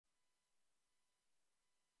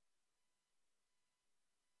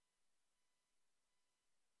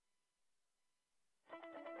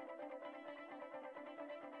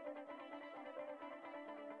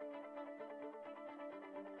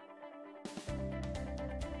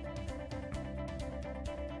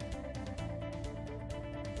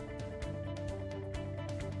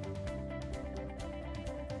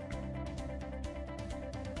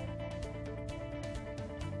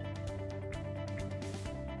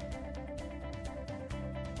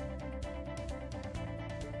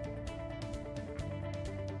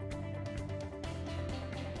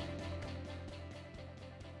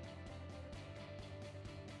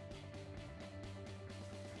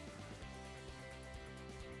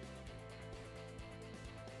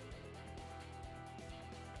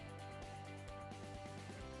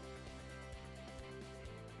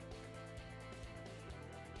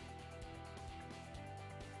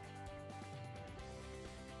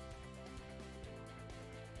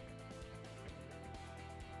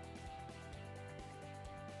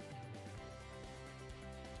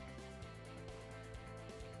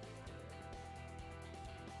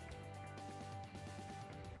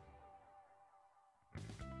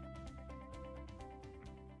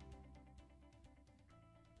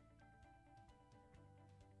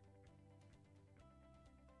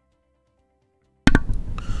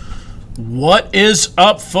What is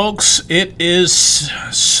up, folks? It is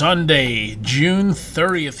Sunday, June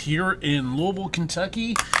 30th here in Louisville,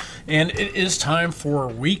 Kentucky, and it is time for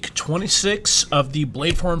week 26 of the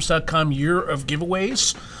BladeForums.com year of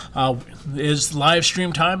giveaways. Is live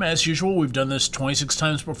stream time as usual. We've done this 26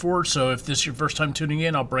 times before, so if this is your first time tuning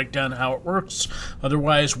in, I'll break down how it works.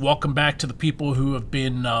 Otherwise, welcome back to the people who have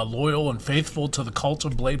been loyal and faithful to the cult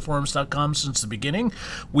of BladeForums.com since the beginning.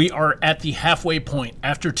 We are at the halfway point.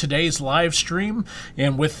 After today's live stream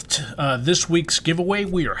and with this week's giveaway,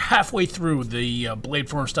 we are halfway through the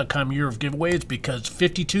BladeForums.com year of giveaways, because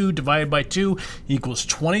 52 divided by 2 equals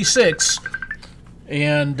 26.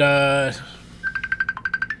 And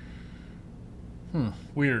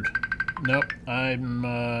weird. Nope, I'm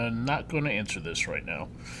not going to answer this right now.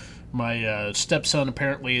 My stepson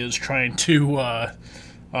apparently is trying to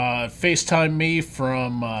FaceTime me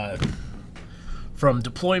from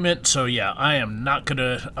deployment, so yeah, I am not going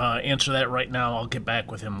to answer that right now. I'll get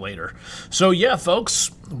back with him later. So yeah,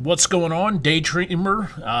 folks, what's going on?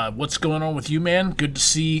 Daydreamer, what's going on with you, man? Good to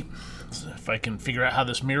see. If I can figure out how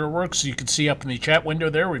this mirror works, you can see up in the chat window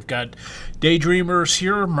there, we've got Daydreamers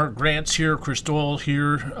here, Mark Grant's here, Chris Doyle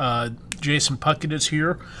here, Jason Puckett is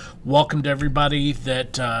here. Welcome to everybody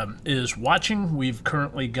that is watching. We've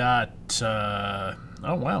currently got, oh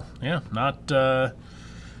wow, yeah, not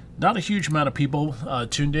a huge amount of people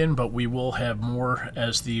tuned in, but we will have more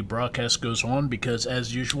as the broadcast goes on, because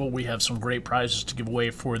as usual we have some great prizes to give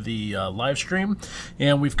away for the live stream,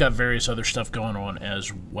 and we've got various other stuff going on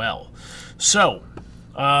as well. So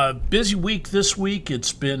busy week this week.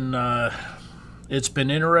 It's been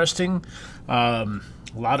interesting. A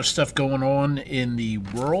lot of stuff going on in the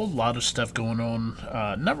world, a lot of stuff going on,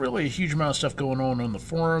 not really a huge amount of stuff going on the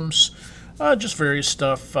forums, just various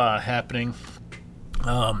stuff happening.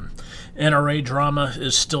 NRA drama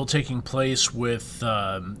is still taking place with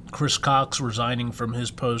Chris Cox resigning from his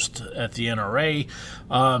post at the NRA.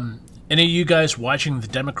 Any of you guys watching the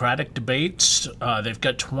Democratic debates? They've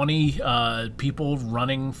got 20 people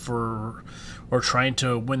running for, or trying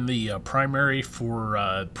to win the primary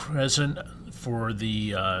for president for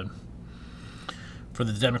the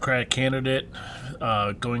Democratic candidate,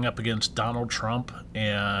 going up against Donald Trump,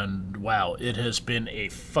 and wow, it has been a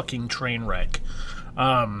fucking train wreck.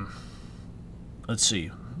 Let's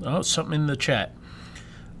see. Oh, something in the chat.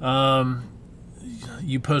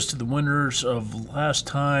 You posted the winners of last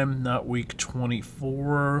time, not week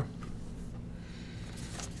 24.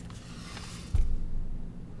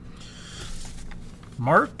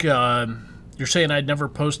 Mark, you're saying I'd never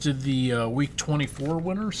posted the week 24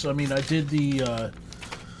 winners? I mean, I did the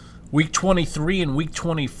week 23 and week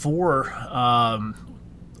 24. I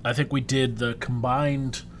think we did the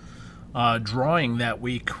combined drawing that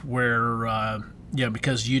week, where yeah,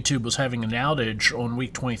 because YouTube was having an outage on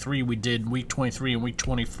week 23, we did week 23 and week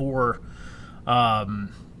 24.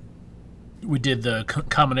 We did the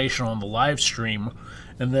combination on the live stream,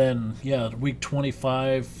 and then yeah, week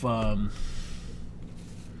 25.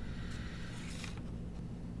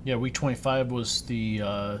 Yeah, week 25 was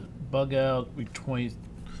the bug out. Week 20.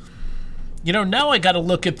 You know, now I got to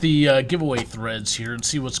look at the giveaway threads here and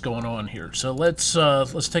see what's going on here. So let's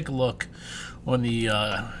take a look on the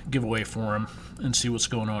giveaway forum and see what's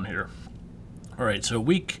going on here. All right, so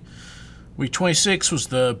week 26 was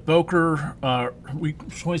the Boker week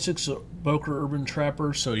 26 Boker Urban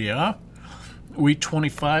Trapper. So yeah, week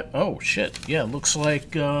 25. Oh shit, yeah, looks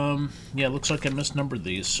like yeah, looks like I misnumbered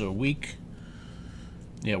these. So week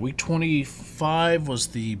 25 was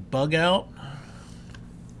the bug out.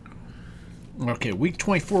 Okay, week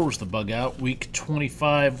 24 was the bug out. Week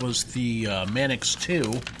 25 was the Mannix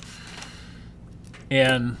 2.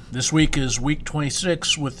 And this week is week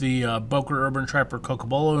 26 with the Boker Urban Trapper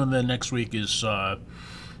Cocobolo, and then next week is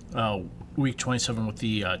week 27 with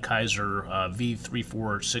the Kaiser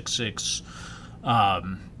V3466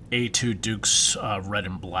 A2 Dukes Red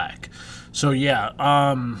and Black. So yeah,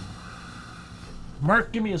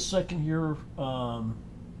 Mark, give me a second here.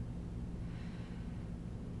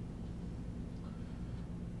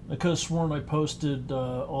 I could have sworn I posted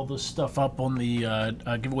all this stuff up on the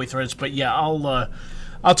giveaway threads, but yeah,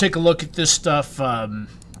 I'll take a look at this stuff.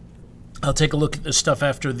 I'll take a look at this stuff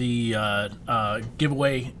after the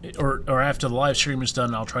giveaway, or after the live stream is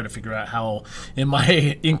done. I'll try to figure out how, in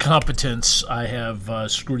my incompetence, I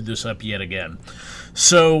have screwed this up yet again.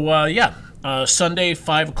 So yeah, Sunday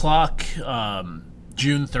 5 o'clock,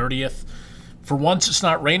 June 30th. For once, it's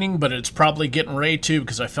not raining, but it's probably getting ready to,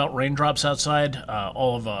 because I felt raindrops outside.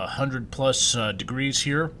 All of 100+ degrees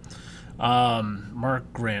here.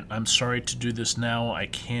 Mark Grant, I'm sorry to do this now. I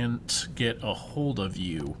can't get a hold of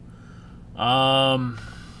you.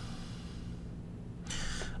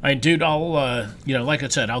 Dude, I'll, like I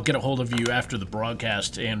said, I'll get a hold of you after the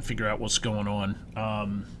broadcast and figure out what's going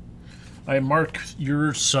on. Mark,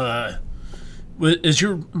 yours, is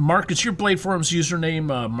your Blade Forums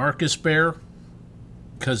username Marcus Bear?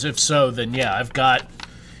 Because if so, then yeah, I've got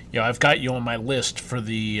you on my list for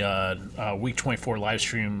the week 24 live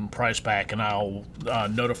stream prize pack, and I'll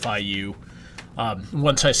notify you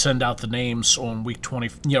once I send out the names on week 20.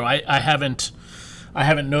 I haven't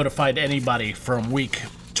notified anybody from week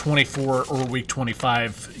 24 or week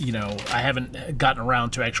 25. I haven't gotten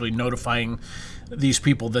around to actually notifying these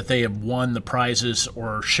people that they have won the prizes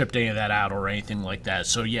or shipped any of that out or anything like that.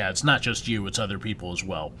 So yeah, it's not just you, it's other people as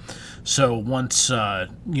well. So once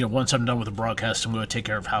once I'm done with the broadcast, I'm going to take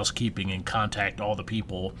care of housekeeping and contact all the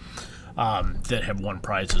people that have won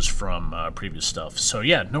prizes from previous stuff. So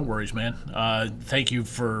yeah, no worries, man. Thank you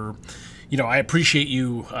for, I appreciate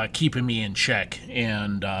you keeping me in check,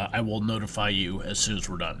 and I will notify you as soon as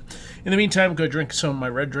we're done. In the meantime, go drink some of my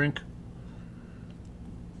red drink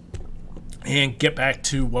and get back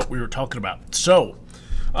to what we were talking about. So,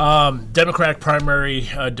 Democratic primary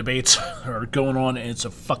debates are going on, and it's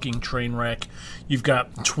a fucking train wreck. You've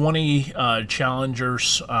got 20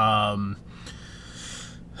 challengers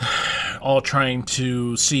all trying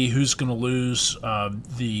to see who's going to lose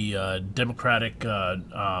the Democratic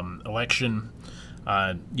election.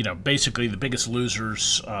 Basically the biggest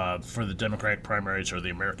losers for the Democratic primaries are the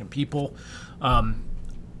American people.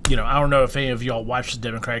 I don't know if any of y'all watch the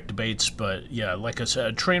Democratic debates, but yeah, like I said,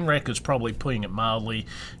 a train wreck is probably putting it mildly.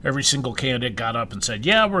 Every single candidate got up and said,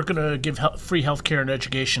 yeah, we're going to give free health care and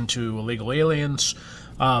education to illegal aliens.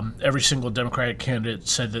 Every single Democratic candidate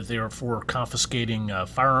said that they were for confiscating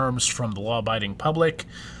firearms from the law-abiding public.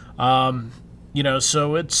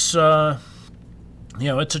 So it's...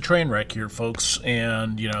 it's a train wreck here, folks,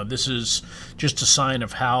 and, this is just a sign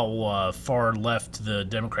of how far left the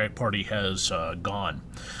Democratic Party has gone.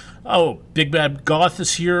 Oh, Big Bad Goth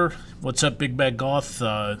is here. What's up, Big Bad Goth?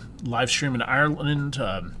 Live stream in Ireland.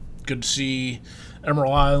 Good to see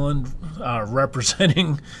Emerald Island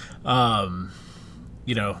representing.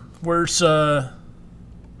 Where's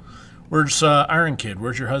Iron Kid?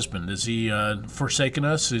 Where's your husband? Is he forsaken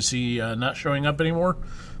us? Is he not showing up anymore?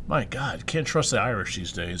 My God, can't trust the Irish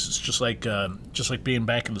these days. It's just like being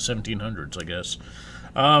back in the 1700s, I guess.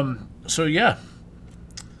 So yeah,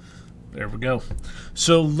 there we go.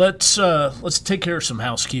 So let's take care of some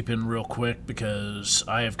housekeeping real quick, because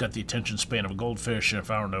I have got the attention span of a goldfish, and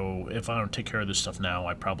if I don't take care of this stuff now,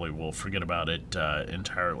 I probably will forget about it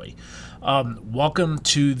entirely. Welcome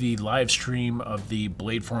to the live stream of the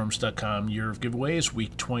BladeForums.com Year of Giveaways,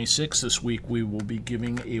 week 26. This week we will be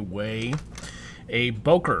giving away a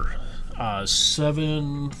Boker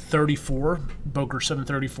 734, Boker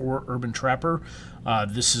 734 Urban Trapper.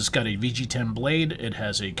 This has got a VG10 blade. It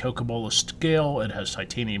has a Cocobolo scale. It has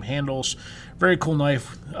titanium handles. Very cool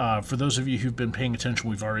knife. For those of you who've been paying attention,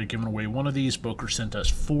 we've already given away one of these. Boker sent us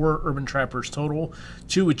 4 Urban Trappers total,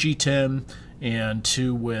 2 with G10 and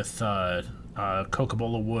 2 with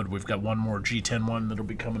Cocobolo wood. We've got one more G10 one that'll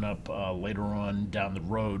be coming up later on down the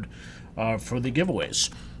road for the giveaways.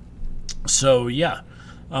 So yeah,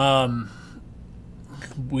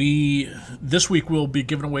 this week we'll be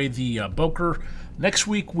giving away the Boker. Next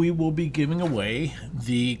week we will be giving away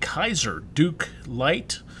the Kaiser Duke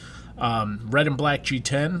Light red and black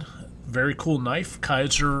G10. Very cool knife.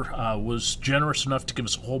 Kaiser was generous enough to give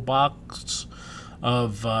us a whole box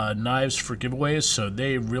of knives for giveaways, so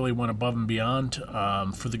they really went above and beyond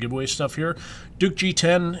for the giveaway stuff here. Duke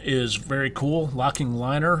G10 is very cool. Locking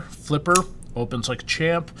liner, flipper, opens like a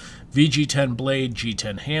champ. VG10 blade,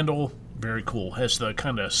 G10 handle, very cool. Has the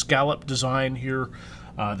kind of scallop design here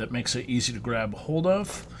that makes it easy to grab hold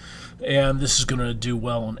of. And this is going to do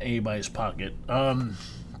well in anybody's pocket.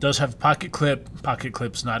 Does have a pocket clip. Pocket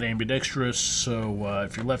clip's not ambidextrous, so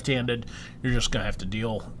if you're left-handed, you're just going to have to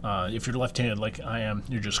deal. If you're left-handed like I am,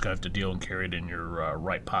 you're just going to have to deal and carry it in your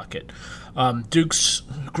right pocket. Duke's,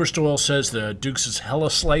 Crystal Oil says the Duke's is hella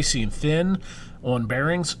slicey and thin on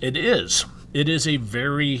bearings. It is. It is a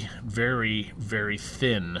very, very, very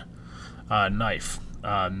thin knife.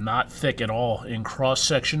 Not thick at all in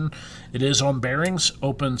cross-section. It is on bearings,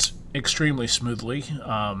 opens extremely smoothly.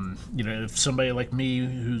 If somebody like me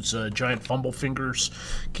who's giant fumble fingers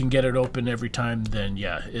can get it open every time, then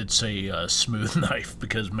yeah, it's a smooth knife,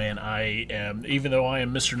 because man, even though I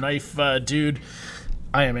am Mr. Knife Dude,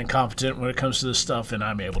 I am incompetent when it comes to this stuff, and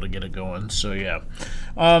I'm able to get it going. So yeah.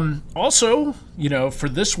 Also, for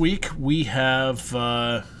this week we have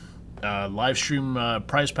live stream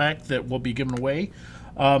prize pack that we'll be giving away.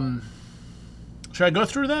 Should I go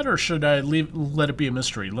through that, or should I let it be a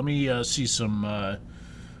mystery? Let me see some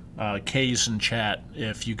K's in chat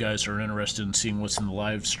if you guys are interested in seeing what's in the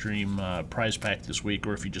live stream prize pack this week,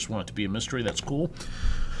 or if you just want it to be a mystery, that's cool.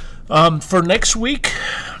 For next week,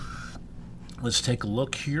 let's take a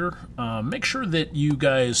look here. Make sure that you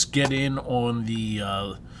guys get in on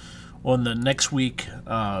the next week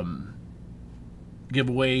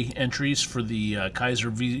giveaway entries for the Kaiser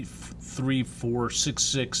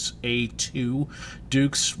V3466A2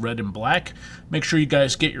 Dukes Red and Black. Make sure you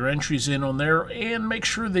guys get your entries in on there, and make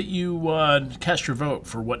sure that you cast your vote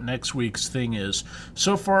for what next week's thing is.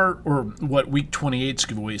 So far, or what week 28's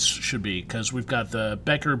giveaways should be, because we've got the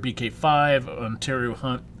Becker BK5, Ontario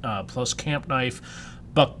Hunt plus Camp Knife,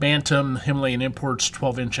 Buck Bantam, Himalayan Imports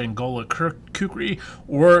 12-inch Angola Kukri,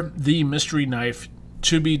 or the mystery knife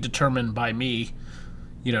to be determined by me.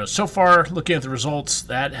 You know, so far, looking at the results,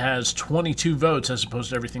 that has 22 votes as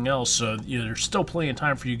opposed to everything else. So, you know, there's still plenty of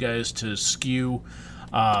time for you guys to skew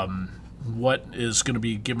what is going to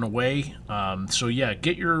be given away. So, yeah,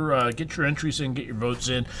 get your entries in, get your votes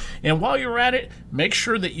in. And while you're at it, make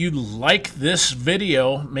sure that you like this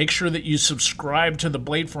video. Make sure that you subscribe to the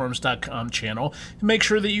BladeForums.com channel. And make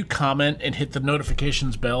sure that you comment and hit the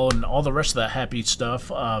notifications bell and all the rest of that happy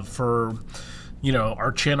stuff for, you know,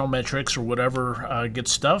 our channel metrics or whatever good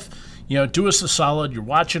stuff. You know, do us a solid. You're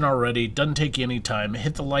watching already. Doesn't take you any time.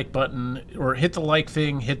 Hit the like button, or hit the like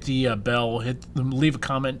thing, hit the bell, leave a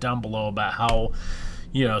comment down below about how,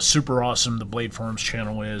 you know, super awesome the Blade Forums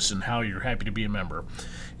channel is and how you're happy to be a member.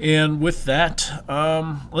 And with that,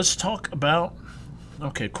 let's talk about,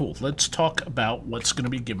 okay, cool. Let's talk about what's going to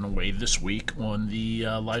be given away this week on the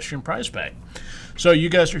live stream prize pack. So you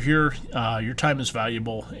guys are here. Your time is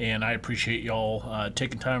valuable, and I appreciate y'all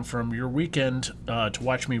taking time from your weekend to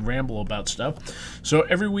watch me ramble about stuff. So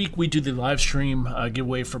every week we do the live stream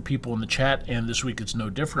giveaway for people in the chat, and this week it's no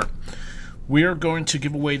different. We are going to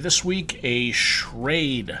give away this week a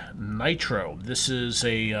Schrade Nitro. This is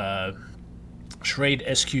a Schrade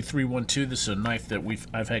SQ312. This is a knife that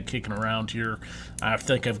I've had kicking around here. I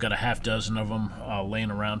think I've got a half dozen of them laying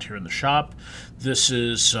around here in the shop. This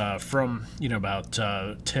is from, you know, about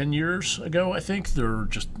 10 years ago, I think. They're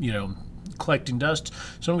just, you know, collecting dust.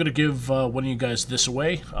 So I'm going to give one of you guys this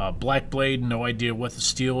away. Black blade, no idea what the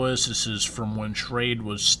steel is. This is from when Schrade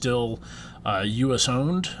was still U.S.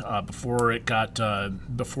 owned before it got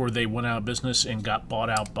before they went out of business and got bought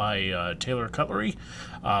out by Taylor Cutlery.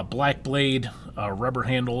 Black blade, rubber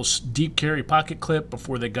handles, deep carry pocket clip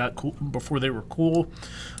before they got cool, before they were cool.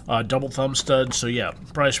 Double thumb stud. So yeah,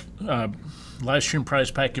 price. Live stream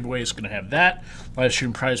prize pack giveaway is going to have that. Live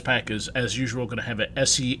stream prize pack is, as usual, going to have an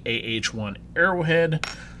SEAH1 Arrowhead.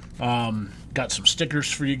 Got some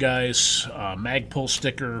stickers for you guys. Magpul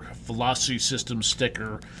sticker, Velocity System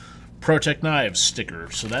sticker, ProTech Knives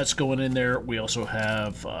sticker. So that's going in there. We also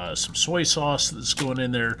have some soy sauce that's going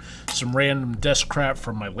in there. Some random desk crap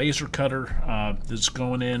from my laser cutter that's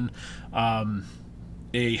going in.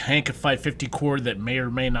 A Hank 550 cord that may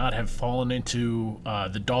or may not have fallen into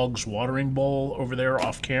the dog's watering bowl over there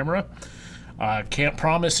off camera. Can't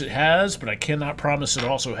promise it has, but I cannot promise it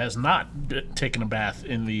also has not taken a bath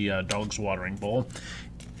in the dog's watering bowl.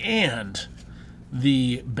 And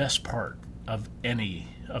the best part of any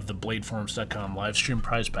of the BladeForums.com live stream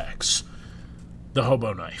prize packs, the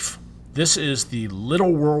hobo knife. This is the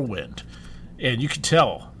Little Whirlwind, and you can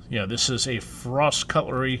tell, you know, this is a Frost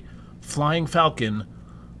Cutlery Flying Falcon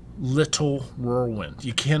Little Whirlwind.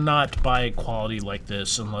 You cannot buy quality like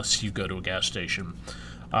this unless you go to a gas station.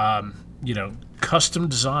 You know, custom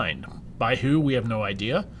designed. By who? We have no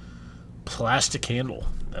idea. Plastic handle.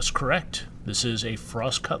 That's correct. This is a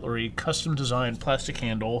Frost Cutlery custom designed plastic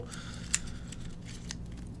handle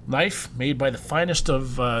knife made by the finest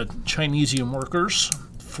of Chinesium workers,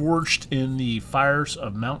 forged in the fires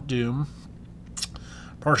of Mount Doom.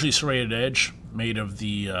 Partially serrated edge, made of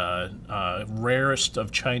the rarest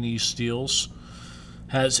of Chinese steels.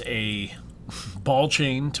 Has a ball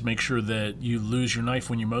chain to make sure that you lose your knife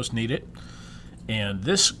when you most need it. And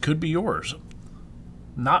this could be yours.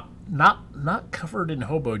 Not covered in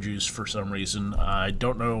hobo juice for some reason. I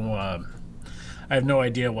don't know. I have no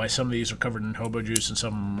idea why some of these are covered in hobo juice and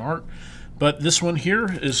some of them aren't. But this one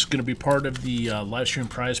here is going to be part of the live stream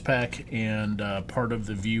prize pack and part of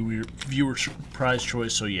the viewer prize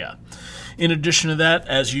choice. So yeah. In addition to that,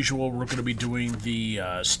 as usual, we're going to be doing the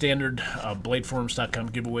standard BladeForums.com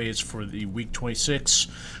giveaways for the week 26.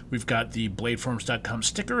 We've got the BladeForums.com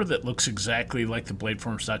sticker that looks exactly like the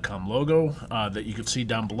BladeForums.com logo that you can see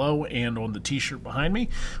down below and on the t-shirt behind me.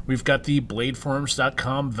 We've got the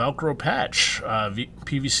BladeForums.com Velcro patch,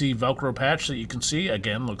 PVC Velcro patch that you can see.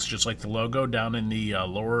 Again, looks just like the logo down in the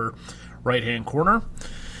lower right-hand corner.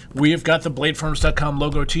 We have got the BladeFarms.com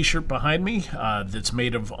logo t-shirt behind me that's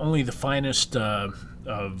made of only the finest of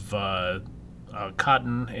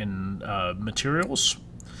cotton and materials.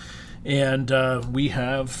 And we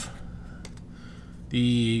have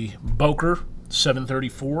the Boker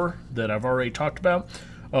 734 that I've already talked about.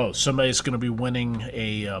 Oh, somebody's going to be winning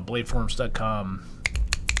a BladeFarms.com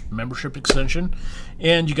membership extension,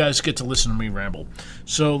 and you guys get to listen to me ramble.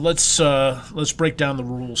 So let's break down the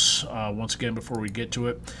rules once again before we get to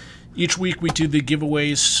it. Each week we do the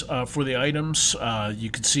giveaways for the items. You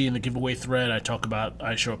can see in the giveaway thread I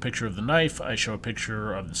show a picture of the knife, I show a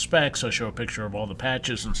picture of the specs, I show a picture of all the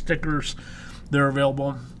patches and stickers that are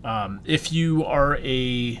available. If you are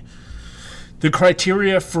the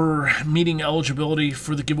criteria for meeting eligibility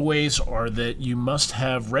for the giveaways are that you must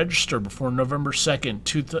have registered before November 2nd,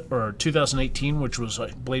 2018, which was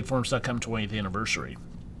BladeFarms.com 20th anniversary.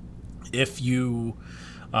 If you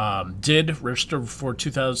did register before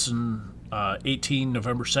 2018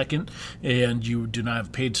 November 2nd and you do not have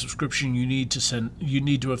a paid subscription, you need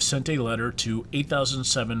to have sent a letter to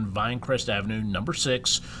 8007 Vinecrest Avenue, number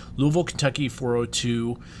 6, Louisville, Kentucky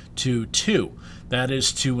 40222. That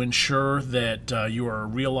is to ensure that you are a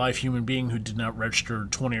real-life human being who did not register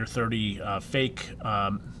 20 or 30 fake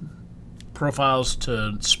profiles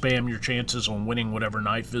to spam your chances on winning whatever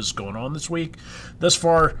knife is going on this week. Thus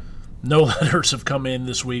far, no letters have come in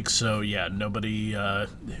this week, so yeah, nobody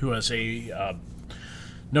who has a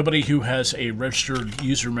registered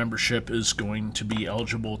user membership is going to be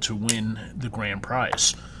eligible to win the grand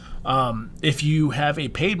prize. If you have a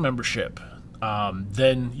paid membership,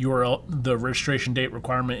 then the registration date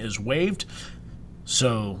requirement is waived.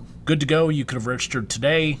 So good to go. You could have registered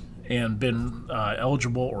today and been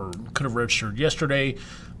eligible, or could have registered yesterday,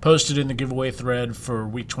 posted in the giveaway thread for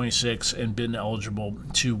week 26, and been eligible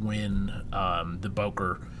to win the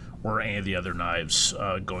Boker or any of the other knives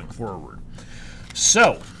going forward.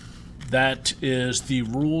 So that is the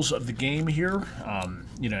rules of the game here.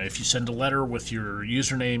 If you send a letter with your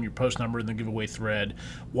username, your post number in the giveaway thread,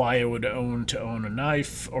 why I would own a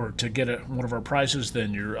knife or to get one of our prizes,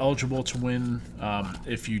 then you're eligible to win.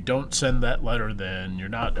 If you don't send that letter, then you're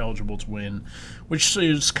not eligible to win, which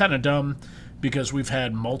is kind of dumb because we've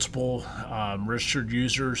had multiple registered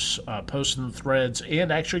users post in the threads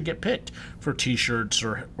and actually get picked for t-shirts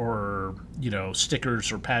or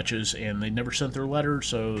stickers or patches, and they never sent their letter,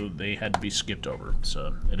 so they had to be skipped over.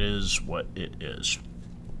 So it is what it is.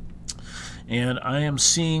 And I am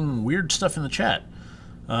seeing weird stuff in the chat.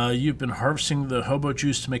 You've been harvesting the hobo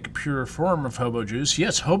juice to make a pure form of hobo juice.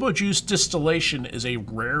 Yes, hobo juice distillation is a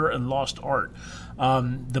rare and lost art.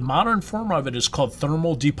 The modern form of it is called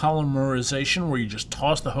thermal depolymerization, where you just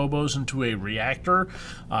toss the hobos into a reactor,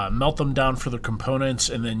 melt them down for their components,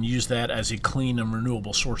 and then use that as a clean and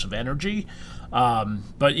renewable source of energy.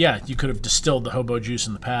 But yeah, you could have distilled the hobo juice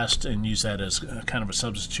in the past and used that as kind of a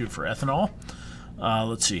substitute for ethanol.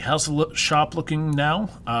 Let's see, how's the shop looking now?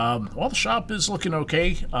 Well, the shop is looking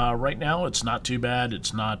okay right now. It's not too bad.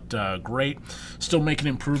 It's not great. Still making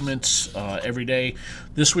improvements every day.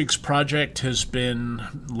 This week's project has been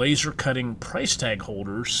laser cutting price tag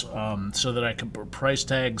holders so that I can put price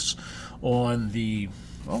tags on the...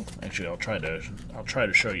 Well, actually, I'll try to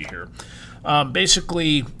show you here.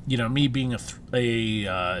 Basically, me being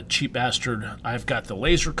a cheap bastard, I've got the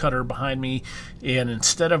laser cutter behind me, and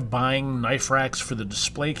instead of buying knife racks for the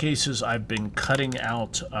display cases, I've been cutting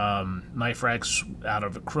out knife racks out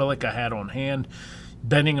of acrylic I had on hand,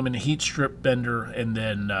 bending them in a heat strip bender, and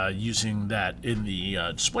then using that in the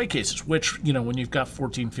display cases, which, when you've got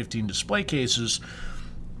 14, 15 display cases,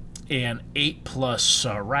 and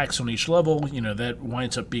 8+ racks on each level, that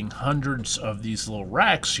winds up being hundreds of these little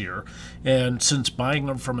racks here. And since buying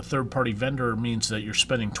them from a third-party vendor means that you're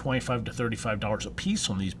spending $25 to $35 a piece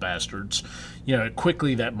on these bastards,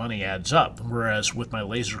 quickly that money adds up. Whereas with my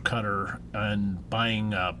laser cutter and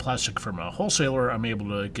buying plastic from a wholesaler, I'm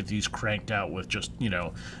able to get these cranked out with just,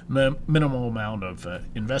 minimal amount of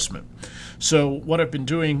investment. So what I've been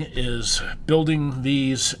doing is building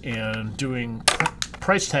these and doing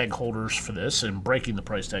price tag holders for this, and breaking the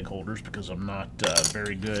price tag holders because I'm not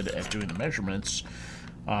very good at doing the measurements.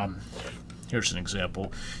 Here's an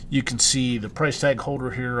example. You can see the price tag holder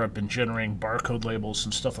here. I've been generating barcode labels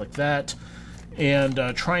and stuff like that, and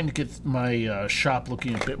trying to get my shop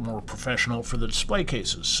looking a bit more professional for the display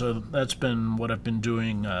cases. So that's been what I've been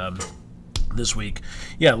doing this week.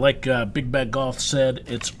 Yeah, like Big Bad Golf said,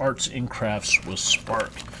 it's arts and crafts with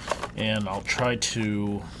Spark, and I'll try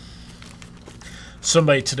to...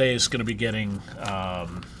 Somebody today is going to be getting,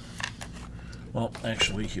 well,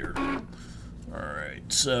 actually here. All right,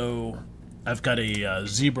 so I've got a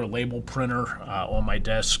zebra label printer on my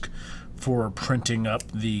desk for printing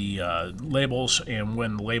up the labels, and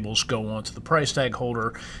when the labels go onto the price tag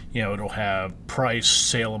holder, you know, it'll have price,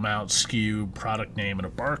 sale amount, SKU, product name, and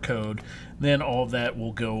a barcode. Then all of that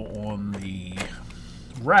will go on the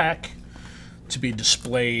rack to be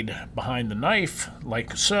displayed behind the knife,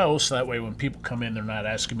 like so that way when people come in, they're not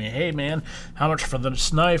asking me, hey man, how much for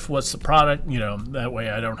this knife, what's the product, you know, that way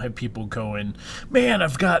I don't have people going, man,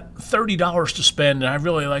 I've got $30 to spend and I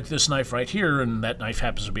really like this knife right here, and that knife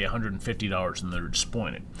happens to be $150 and they're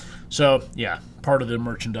disappointed. So yeah, part of the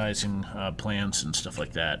merchandising plans and stuff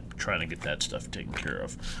like that, trying to get that stuff taken care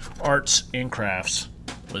of. Arts and crafts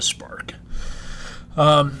with Spark.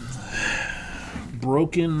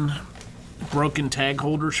 Broken tag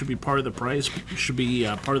holder should be part of the prize. Should be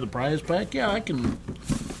part of the prize pack. Yeah, I can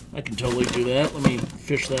totally do that. Let me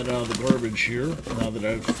fish that out of the garbage here. Now that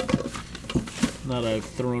I've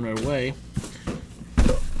thrown it away.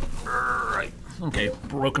 Right. Okay.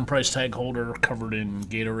 Broken price tag holder covered in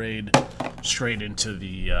Gatorade, straight into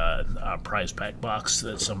the prize pack box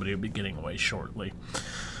that somebody will be getting away shortly.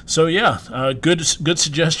 So yeah, good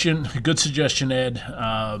suggestion. Good suggestion, Ed.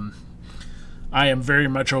 I am very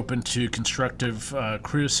much open to constructive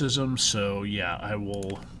criticism, so yeah,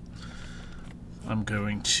 I'm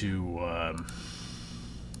going to,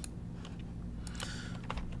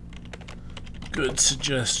 good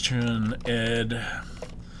suggestion, Ed.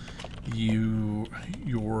 Your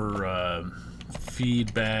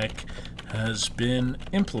feedback has been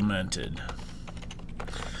implemented.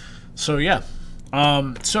 So yeah,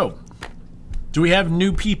 do we have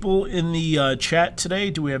new people in the chat today?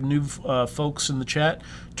 Do we have new folks in the chat?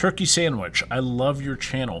 Turkey Sandwich, I love your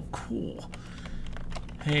channel. Cool.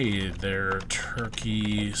 Hey there,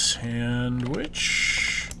 Turkey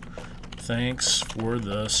Sandwich. Thanks for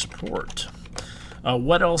the support.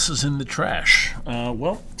 What else is in the trash?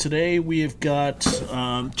 Well, today we have got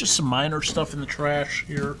just some minor stuff in the trash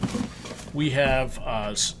here. We have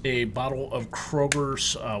a bottle of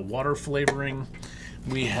Kroger's water flavoring.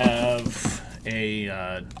 We have a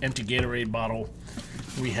empty Gatorade bottle.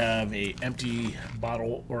 We have a empty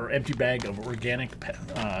bottle or empty bag of organic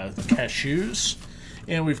cashews,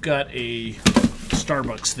 and we've got a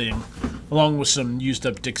Starbucks thing, along with some used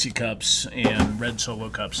up Dixie cups and red Solo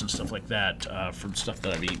cups and stuff like that from stuff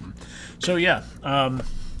that I've eaten. So yeah,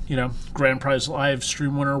 you know, grand prize live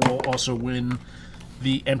stream winner will also win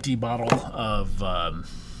the empty bottle of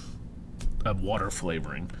water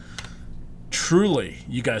flavoring. Truly,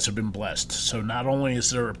 you guys have been blessed. So not only is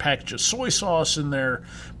there a package of soy sauce in there,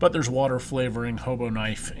 but there's water flavoring, hobo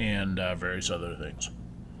knife, and various other things.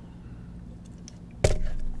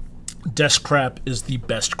 Desk crap is the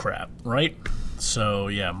best crap, right? So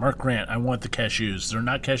yeah, Mark Grant, I want the cashews. They're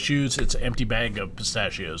not cashews, it's an empty bag of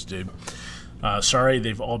pistachios, dude. Sorry,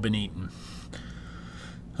 they've all been eaten.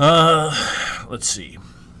 Let's see.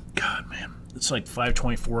 God, man, it's like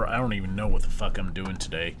 5:24. I don't even know what the fuck I'm doing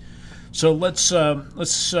today. So let's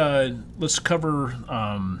cover.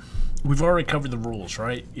 We've already covered the rules,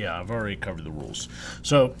 right? Yeah, I've already covered the rules.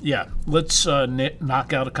 So yeah, let's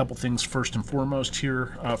knock out a couple things first and foremost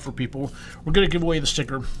here for people. We're going to give away the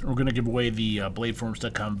sticker. We're going to give away the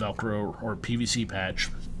bladeforms.com Velcro or PVC patch,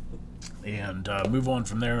 and move on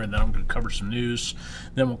from there. And then I'm going to cover some news.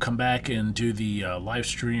 Then we'll come back and do the live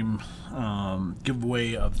stream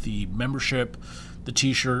giveaway of the membership, the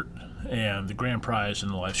T-shirt, and the grand prize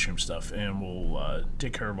and the live stream stuff, and we'll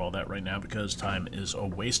take care of all that right now because time is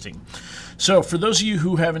wasting. So for those of you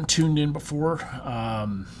who haven't tuned in before,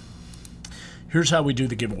 here's how we do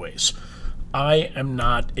the giveaways. I am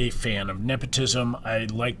not a fan of nepotism. I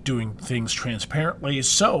like doing things transparently,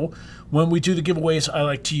 so when we do the giveaways, I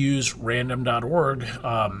like to use random.org,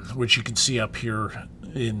 which you can see up here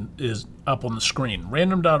is up on the screen.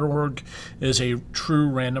 Random.org is a true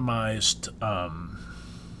randomized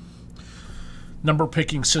number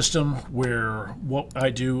picking system where what I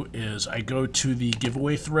do is I go to the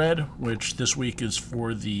giveaway thread, which this week is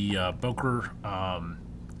for the Boker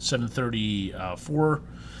BO734,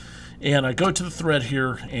 and I go to the thread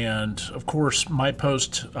here, and of course my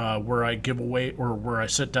post where I give away or where I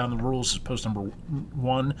set down the rules is post number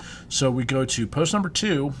 1. So we go to post number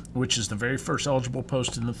 2, which is the very first eligible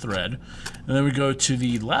post in the thread, and then we go to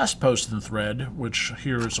the last post in the thread, which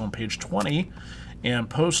here is on page 20. And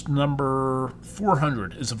post number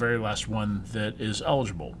 400 is the very last one that is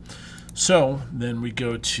eligible. So then we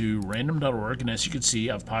go to random.org, and as you can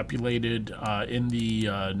see, I've populated in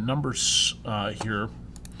the numbers here.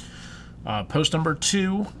 Post number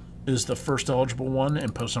 2 is the first eligible one,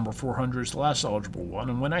 and post number 400 is the last eligible one.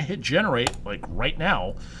 And when I hit generate, like right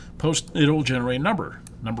now, it'll generate a number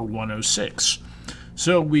 106.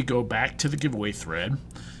 So we go back to the giveaway thread,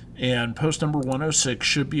 and post number 106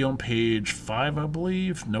 should be on page 5, I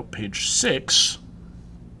believe. Nope, page 6.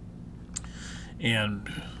 And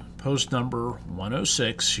post number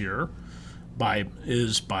 106 here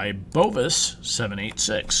is by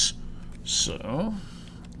BFC786. So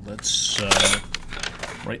let's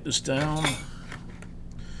write this down.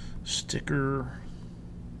 Sticker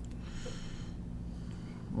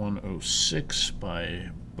 106 by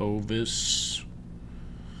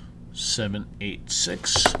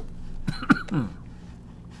BFC786.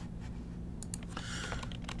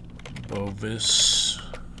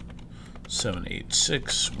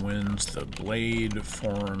 BFC786 wins the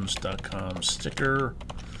bladeforums.com sticker,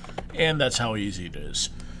 and that's how easy it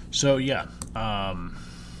is. So yeah,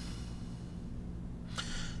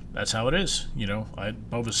 that's how it is. You know,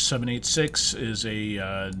 BFC786 is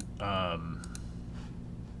a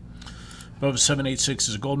BFC786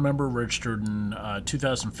 is a gold member, registered in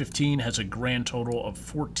 2015, has a grand total of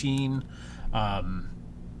 14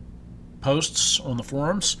 posts on the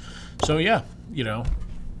forums. So yeah, you know,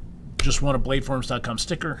 just want a bladeforums.com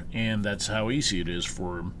sticker, and that's how easy it is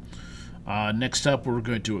for him. Next up, we're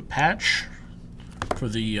going to do a patch for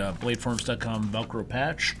the bladeforums.com Velcro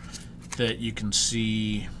patch that you can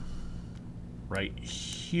see right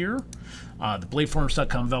here. The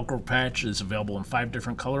bladeforums.com Velcro patch is available in 5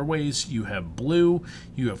 different colorways. You have blue,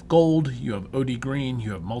 you have gold, you have OD green,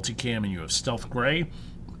 you have multicam, and you have stealth gray.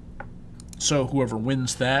 So whoever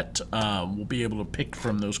wins that will be able to pick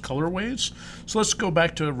from those colorways. So let's go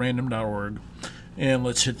back to random.org and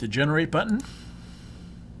let's hit the generate button.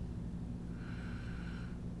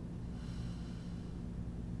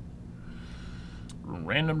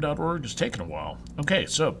 Random.org is taking a while. Okay,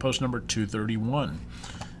 so post number 231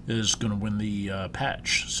 is going to win the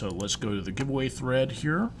patch. So let's go to the giveaway thread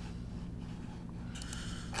here.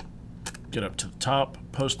 Get up to the top.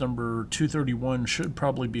 Post number 231 should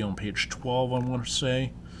probably be on page 12, I want to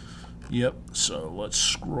say. Yep, so let's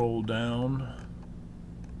scroll down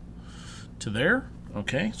to there.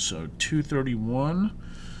 Okay, so 231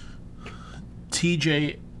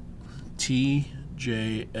 TJSTAMPA.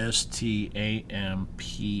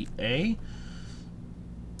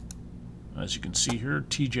 As you can see here,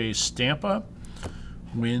 TJ Stampa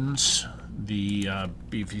wins the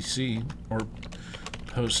BFC, or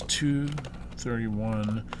post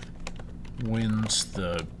 231 wins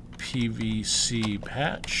the PVC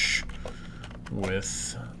patch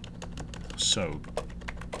with, so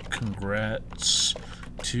congrats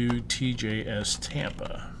to TJS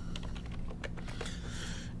Tampa.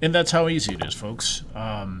 And that's how easy it is, folks.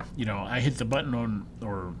 You know, I hit the button on,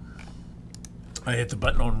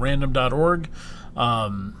 random.org.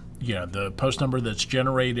 Yeah, the post number that's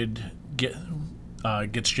generated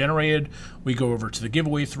gets generated. We go over to the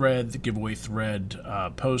giveaway thread. The giveaway thread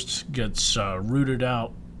post gets rooted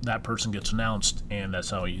out. That person gets announced, and that's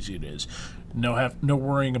how easy it is. No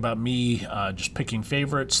worrying about me just picking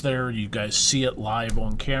favorites there. You guys see it live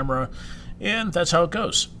on camera, and that's how it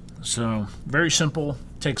goes. So very simple.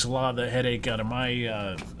 Takes a lot of the headache out of my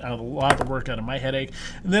a lot of the work out of my headache.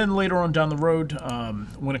 And then later on down the road,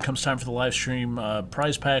 when it comes time for the live stream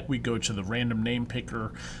prize pack, we go to the random name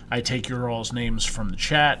picker. I take your all's names from the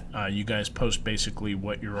chat. You guys post basically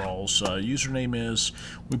what your all's username is.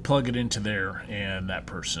 We plug it into there, and that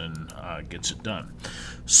person gets it done.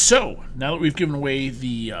 So now that we've given away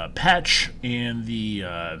the patch and the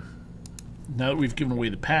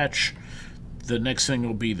the next thing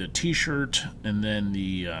will be the t-shirt, and then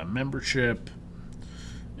the membership,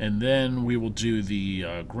 and then we will do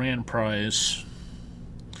the grand prize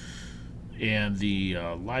and the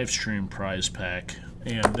live stream prize pack,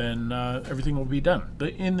 and then everything will be done.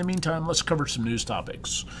 But in the meantime, let's cover some news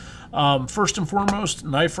topics. First and foremost,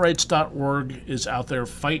 kniferights.org is out there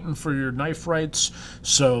fighting for your knife rights,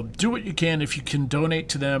 so do what you can. If you can donate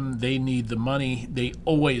to them, they need the money. They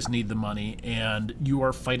always need the money, and you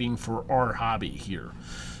are fighting for our hobby here.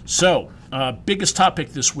 So, biggest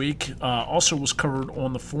topic this week also was covered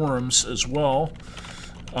on the forums as well,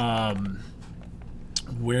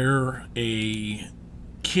 where a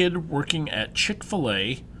kid working at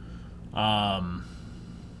Chick-fil-A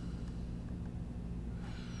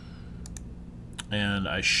and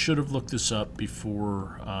I should have looked this up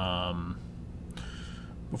before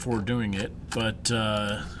doing it, but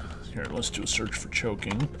here, let's do a search for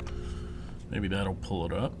choking. Maybe that'll pull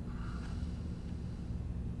it up.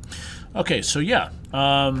 Okay, so yeah,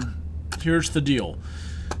 here's the deal.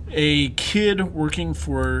 A kid working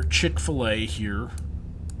for Chick-fil-A here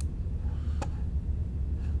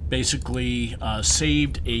basically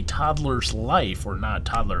saved a toddler's life, or not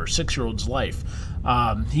toddler, 6-year-old's life.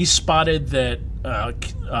 He spotted that a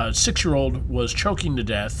 6-year-old was choking to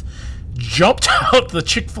death, jumped out the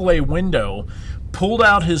Chick-fil-A window, pulled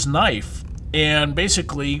out his knife, and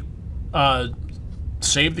basically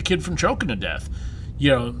saved the kid from choking to death.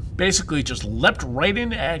 Basically just leapt right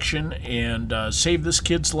into action and saved this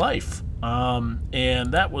kid's life.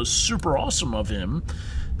 And that was super awesome of him.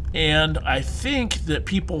 And I think that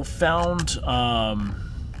people found...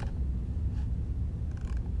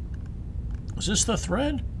 is this the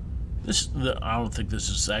thread? I don't think this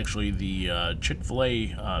is actually the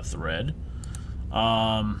Chick-fil-A thread.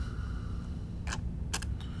 Oh,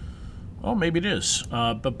 maybe it is.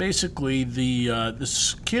 But basically,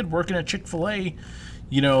 this kid working at Chick-fil-A,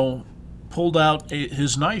 pulled out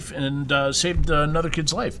his knife and saved another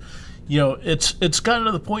kid's life. It's gotten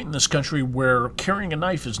to the point in this country where carrying a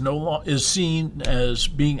knife is seen as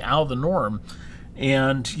being out of the norm,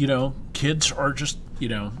 and kids are just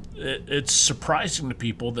it's surprising to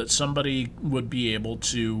people that somebody would be able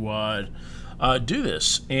to do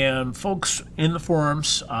this. And folks in the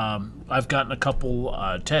forums, I've gotten a couple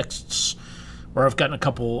texts, or I've gotten a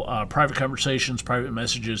couple private conversations, private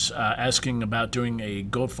messages asking about doing a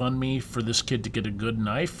GoFundMe for this kid to get a good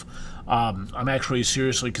knife. I'm actually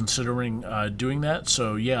seriously considering doing that.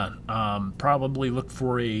 So yeah, probably look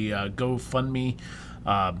for a GoFundMe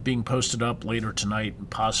being posted up later tonight, and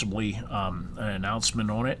possibly an announcement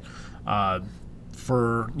on it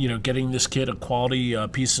for getting this kid a quality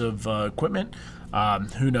piece of equipment.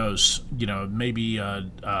 Who knows? Maybe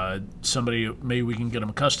maybe we can get him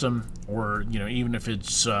a custom, or even if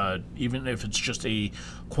it's just a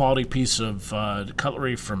quality piece of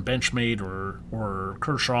cutlery from Benchmade or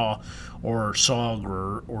Kershaw or SOG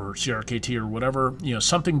or CRKT or whatever,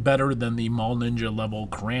 something better than the Mall Ninja level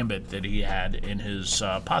karambit that he had in his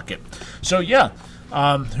pocket. So yeah,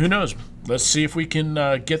 who knows? Let's see if we can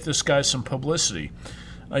get this guy some publicity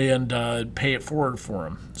and pay it forward for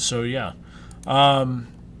him. So yeah.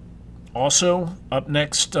 Also, up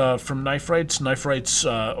next from Knife Rights,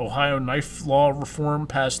 Ohio knife law reform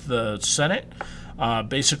passed the Senate.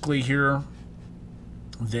 Basically here,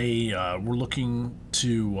 they were looking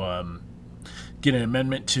to get an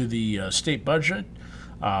amendment to the state budget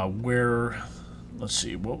where... Let's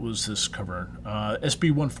see, what was this covering?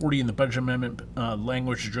 SB 140 in the budget amendment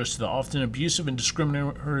language addressed the often abusive and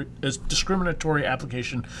discriminatory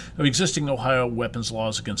application of existing Ohio weapons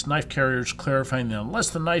laws against knife carriers, clarifying that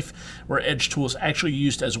unless the knife or edge tool is actually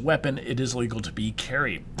used as a weapon, it is legal to be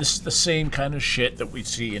carried. This is the same kind of shit that we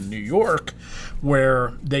see in New York,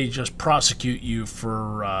 where they just prosecute you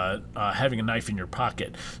for having a knife in your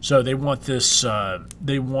pocket. So they want this,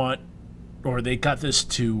 they got this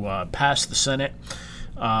to pass the Senate.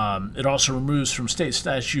 It also removes from state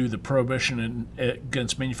statute the prohibition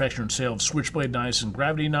against manufacture and sale of switchblade knives and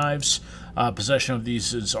gravity knives. Possession of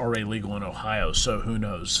these is already legal in Ohio, so who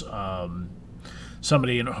knows?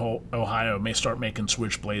 Somebody in Ohio may start making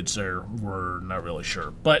switchblades there. We're not really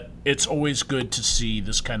sure. But it's always good to see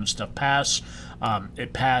this kind of stuff pass.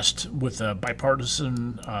 It passed with a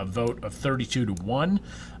bipartisan vote of 32-1.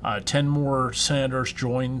 10 more senators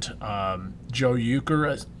joined Joe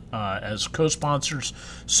Euchre as co-sponsors.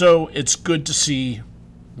 So it's good to see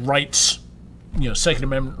rights, Second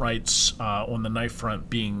Amendment rights on the knife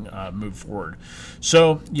front being moved forward.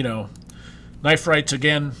 So, knife rights,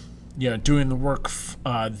 again, doing the work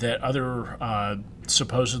that other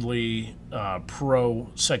supposedly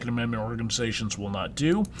pro-Second Amendment organizations will not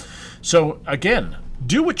do. So, again,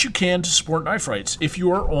 do what you can to support knife rights. If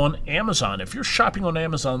you are on Amazon, if you're shopping on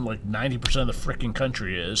Amazon like 90% of the freaking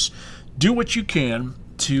country is, do what you can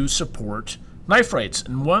to support knife rights.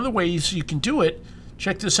 And one of the ways you can do it,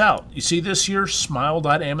 check this out. You see this here,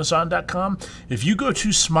 smile.amazon.com? If you go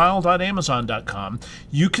to smile.amazon.com,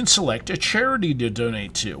 you can select a charity to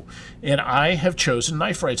donate to. And I have chosen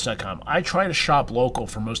kniferights.com. I try to shop local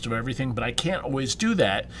for most of everything, but I can't always do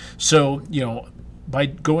that. So, by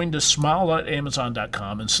going to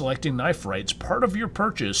smile.amazon.com and selecting knife rights, part of your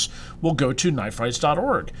purchase will go to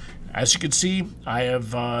kniferights.org. As you can see, I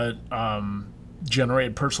have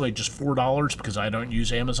generated personally just $4 because I don't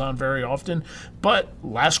use Amazon very often. But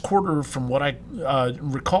last quarter, from what I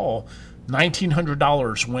recall,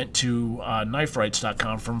 $1,900 went to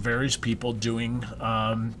kniferights.com from various people doing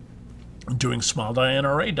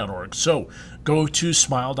smile.nra.org. So go to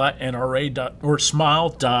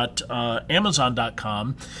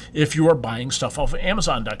smile.amazon.com if you are buying stuff off of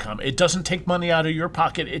Amazon.com. It doesn't take money out of your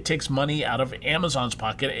pocket. It takes money out of Amazon's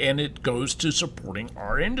pocket, and it goes to supporting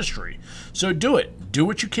our industry. So do it. Do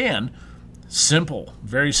what you can. Simple.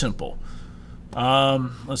 Very simple.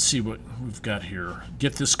 Let's see what we've got here.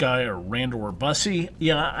 Get this guy a Randall or Bussy.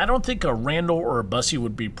 Yeah, I don't think a Randall or a Bussy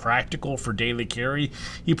would be practical for daily carry.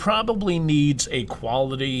 He probably needs a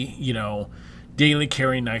quality, you know, daily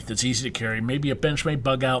carry knife that's easy to carry. Maybe a Benchmade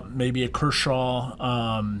Bug Out, maybe a Kershaw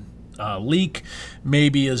Leak,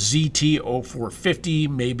 maybe a ZT-0450,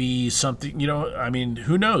 maybe something, you know, I mean,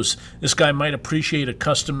 who knows? This guy might appreciate a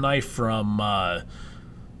custom knife from, I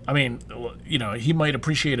mean, you know, he might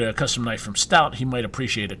appreciate a custom knife from Stout. He might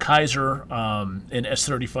appreciate a Kaiser, an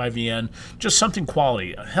S35EN, just something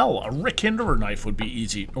quality. Hell, a Rick Hinderer knife would be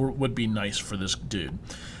easy, or would be nice for this dude.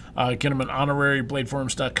 Get him an honorary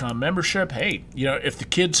BladeForums.com membership. Hey, you know, if the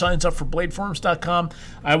kid signs up for BladeForums.com,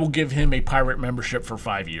 I will give him a pirate membership for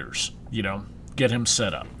 5 years. You know, get him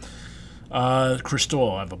set up.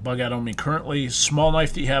 Crystal, I have a bug out on me currently. Small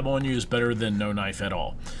knife that you have on you is better than no knife at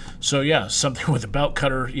all. So yeah, something with a belt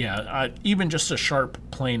cutter. Yeah, even just a sharp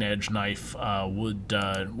plain edge knife would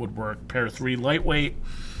work. Pair 3 lightweight.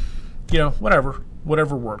 You know,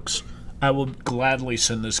 whatever works. I will gladly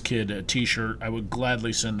send this kid a t-shirt. I would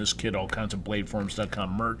gladly send this kid all kinds of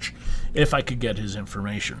BladeForums.com merch if I could get his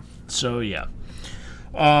information. So yeah.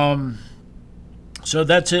 So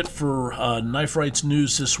that's it for Knife Rights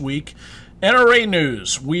news this week. NRA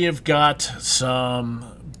news. We have got some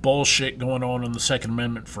bullshit going on the Second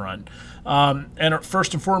Amendment front. And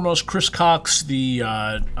first and foremost, Chris Cox, the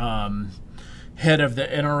head of the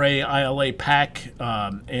NRA ILA PAC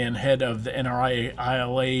and head of the NRA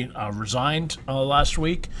ILA resigned last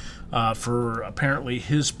week for apparently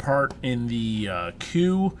his part in the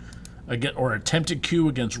coup or attempted coup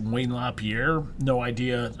against Wayne LaPierre. No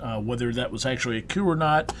idea whether that was actually a coup or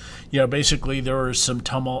not. Yeah, basically there was some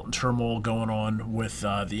tumult and turmoil going on with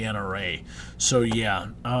the NRA. So yeah,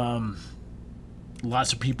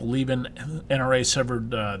 lots of people leaving. NRA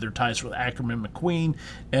severed their ties with Ackerman McQueen.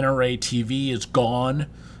 NRA TV is gone.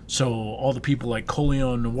 So all the people like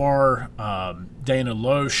Coleon Noir, Dana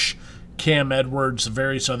Loesch, Cam Edwards,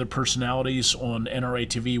 various other personalities on NRA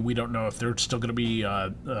TV, we don't know if they're still going to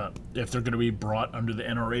be brought under the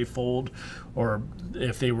NRA fold, or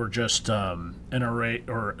if they were just NRA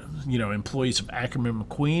or employees of Ackerman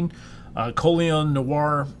McQueen. Coleon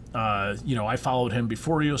Noir, I followed him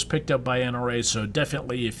before he was picked up by NRA, so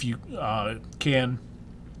definitely if you can,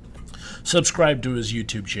 subscribe to his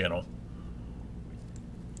YouTube channel.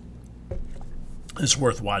 It's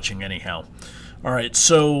worth watching anyhow. All right,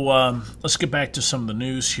 so let's get back to some of the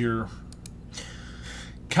news here.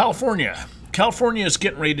 California is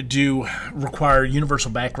getting ready to require universal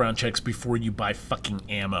background checks before you buy fucking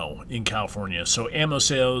ammo in California. So ammo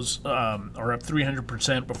sales are up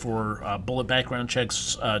 300% before bullet background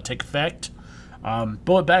checks take effect.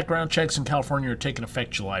 Bullet background checks in California are taking effect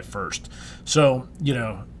July 1st. So,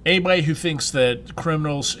 anybody who thinks that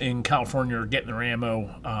criminals in California are getting their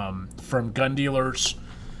ammo from gun dealers,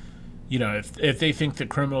 if they think that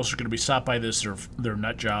criminals are going to be stopped by this, they're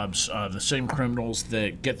nut jobs. The same criminals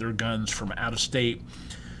that get their guns from out of state,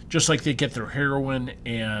 just like they get their heroin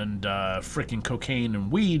and freaking cocaine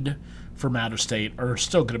and weed from out of state, are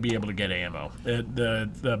still going to be able to get ammo.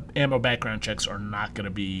 The ammo background checks are not going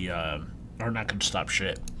to be are not going to stop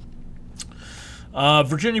shit.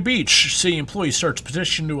 Virginia Beach city employee starts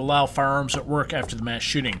petition to allow firearms at work after the mass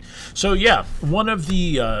shooting. So yeah, one of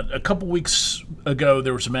the a couple weeks ago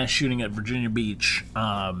there was a mass shooting at Virginia Beach,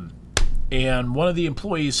 and one of the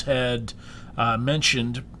employees had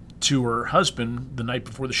mentioned to her husband the night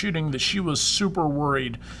before the shooting that she was super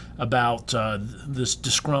worried about this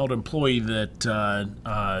disgruntled employee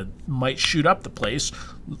that might shoot up the place.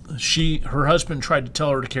 Her husband tried to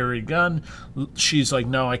tell her to carry a gun. She's like,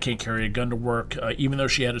 no, I can't carry a gun to work. Even though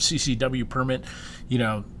she had a CCW permit,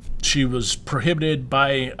 she was prohibited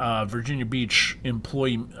by Virginia Beach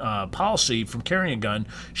employee policy from carrying a gun.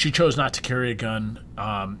 She chose not to carry a gun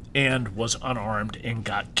and was unarmed and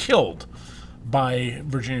got killed by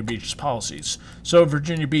Virginia Beach's policies. So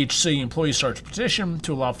Virginia Beach city employees starts a petition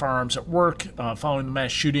to allow firearms at work following the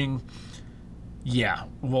mass shooting. Yeah,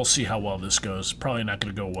 we'll see how well this goes. Probably not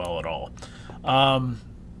going to go well at all.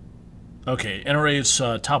 Okay,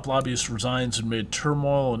 NRA's top lobbyist resigns amid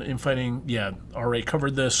turmoil and infighting. Yeah, already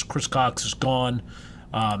covered this. Chris Cox is gone.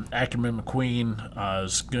 Ackerman McQueen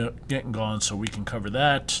is getting gone, so we can cover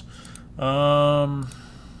that.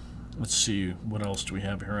 Let's see, what else do we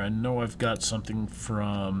have here? I know I've got something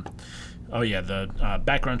from... Oh, yeah, the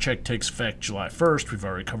background check takes effect July 1st. We've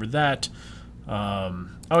already covered that.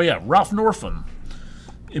 Oh, yeah, Ralph Northam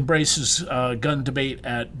embraces gun debate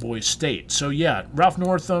at Boise State. So, yeah, Ralph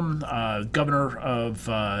Northam, governor of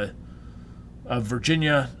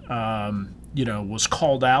Virginia, was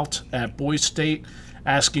called out at Boise State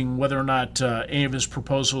asking whether or not any of his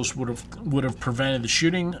proposals would have prevented the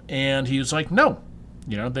shooting, and he was like, no,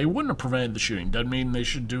 they wouldn't have prevented the shooting. Doesn't mean they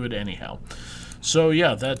should do it anyhow. So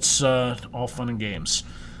yeah, that's all fun and games.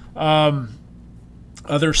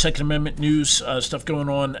 Other Second Amendment news stuff going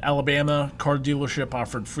on. Alabama car dealership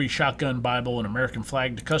offered free shotgun, Bible, and American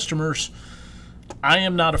flag to customers. I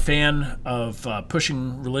am not a fan of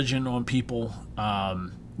pushing religion on people.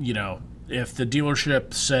 If the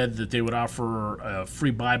dealership said that they would offer a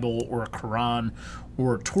free Bible or a Quran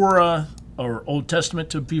or a Torah or Old Testament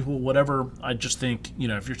to people, whatever, I just think,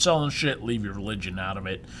 if you're selling shit, leave your religion out of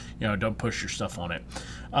it. Don't push your stuff on it.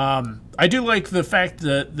 I do like the fact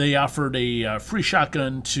that they offered a free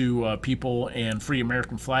shotgun to people and free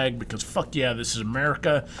American flag, because fuck yeah, this is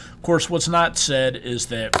America. Of course, what's not said is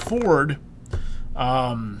that Ford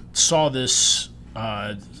saw this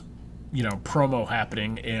promo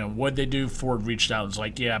happening, and what they do, Ford reached out and was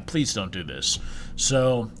like, yeah, please don't do this.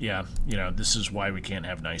 So yeah, this is why we can't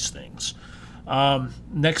have nice things.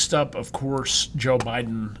 Next up, of course, Joe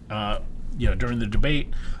Biden, during the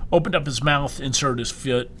debate, opened up his mouth, inserted his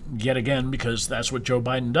foot yet again, because that's what Joe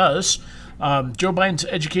Biden does. Joe Biden's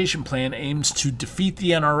education plan aims to defeat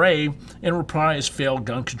the NRA and reprise failed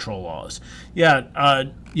gun control laws. Yeah,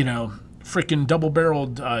 freaking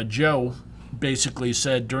double-barreled Joe basically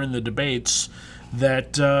said during the debates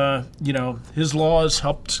that, his laws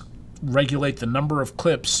helped regulate the number of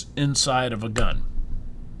clips inside of a gun.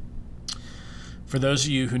 For those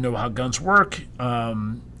of you who know how guns work,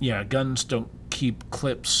 guns don't keep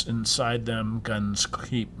clips inside them. Guns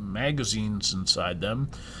keep magazines inside them.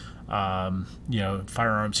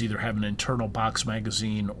 Firearms either have an internal box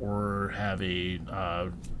magazine or have a,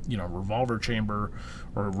 revolver chamber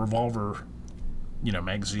or a revolver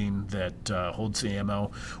magazine that holds the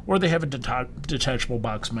ammo, or they have a detachable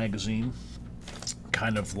box magazine,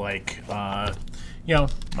 kind of like, my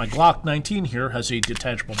Glock 19 here has a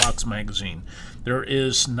detachable box magazine. There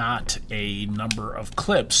is not a number of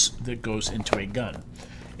clips that goes into a gun,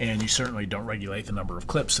 and you certainly don't regulate the number of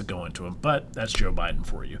clips that go into them, but that's Joe Biden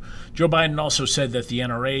for you. Joe Biden also said that the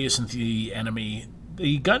NRA isn't the enemy,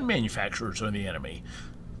 the gun manufacturers are the enemy.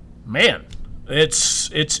 Man, it's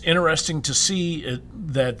interesting to see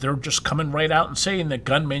that they're just coming right out and saying that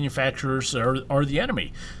gun manufacturers are the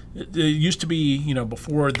enemy. It used to be,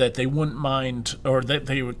 before, that they wouldn't mind, or that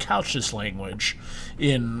they would couch this language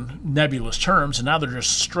in nebulous terms, and now they're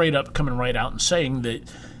just straight up coming right out and saying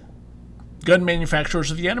that gun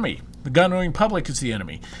manufacturers are the enemy. The gun-owning public is the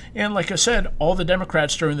enemy. And like I said, all the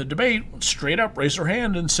Democrats during the debate straight up raised their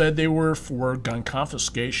hand and said they were for gun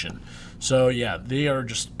confiscation. So yeah, they are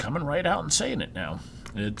just coming right out and saying it now.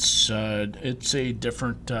 It's a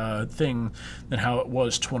different thing than how it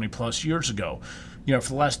was 20 plus years ago. For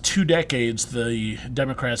the last 2 decades, the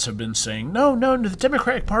Democrats have been saying, no, the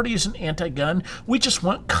Democratic Party isn't anti-gun. We just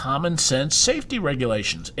want common sense safety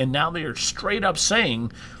regulations. And now they are straight up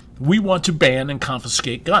saying, we want to ban and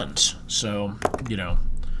confiscate guns. So,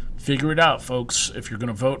 figure it out, folks. If you're going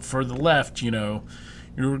to vote for the left, you're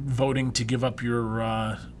voting to give up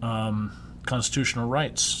your constitutional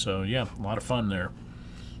rights. So, yeah, a lot of fun there.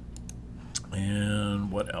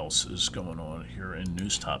 And what else is going on here in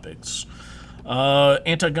news topics?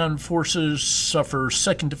 Anti-gun forces suffer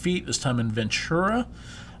second defeat, this time in Ventura.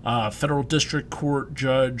 Federal District Court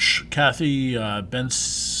Judge Kathy Bencivengo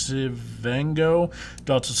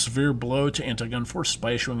dealt a severe blow to anti-gun forces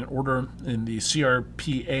by issuing an order in the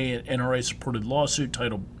CRPA and NRA-supported lawsuit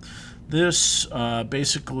titled this. The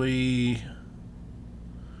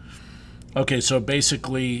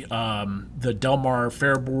Del Mar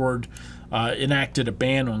Fair Board enacted a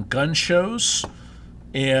ban on gun shows,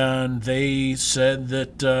 and they said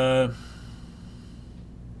that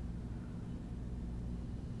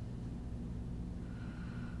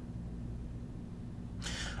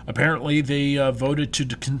apparently they voted to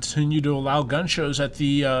continue to allow gun shows at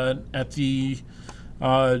the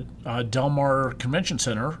Del Mar Convention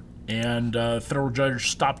Center, and a federal judge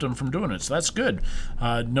stopped them from doing it. So that's good.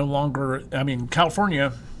 No longer,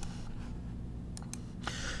 California,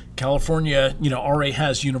 already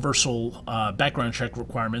has universal background check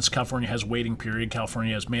requirements. California has waiting period.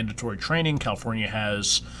 California has mandatory training. California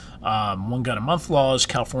has one gun a month laws.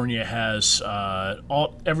 California has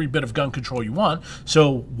every bit of gun control you want.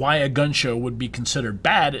 So why a gun show would be considered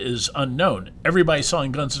bad is unknown. Everybody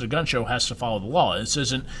selling guns at a gun show has to follow the law. This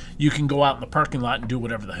isn't you can go out in the parking lot and do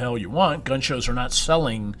whatever the hell you want. Gun shows are not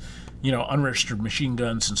selling unregistered machine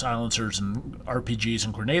guns and silencers and RPGs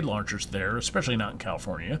and grenade launchers there, especially not in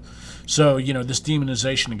California. So, this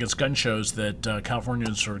demonization against gun shows that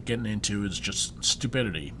Californians are getting into is just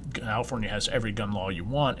stupidity. California has every gun law you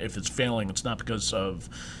want. If it's failing, it's not because of,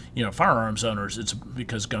 firearms owners. It's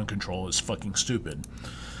because gun control is fucking stupid.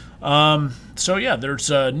 So yeah, there's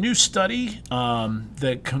a new study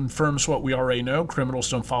that confirms what we already know. Criminals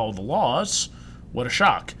don't follow the laws. What a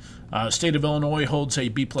shock. State of Illinois holds a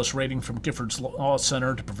B+ rating from Giffords Law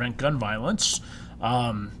Center to prevent gun violence.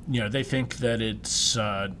 They think that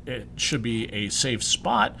it should be a safe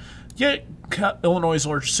spot. Yet Illinois'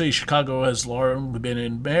 largest city, Chicago, has long been an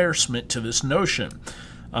embarrassment to this notion.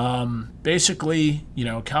 Basically,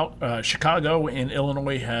 Chicago and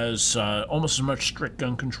Illinois has almost as much strict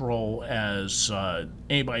gun control as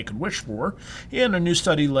anybody could wish for. And a new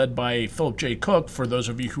study led by Philip J. Cook, for those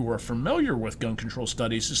of you who are familiar with gun control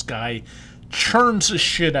studies, this guy churns this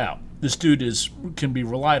shit out. This dude can be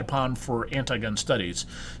relied upon for anti-gun studies.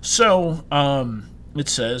 So, it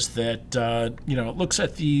says that,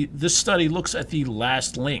 this study looks at the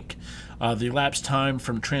last link. The elapsed time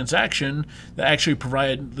from transaction that actually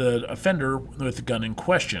provided the offender with the gun in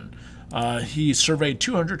question. He surveyed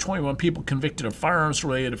 221 people convicted of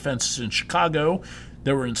firearms-related offenses in Chicago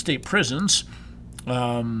that were in state prisons.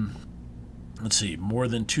 Let's see, more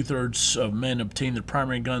than 2/3 of men obtained their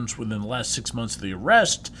primary guns within the last 6 months of the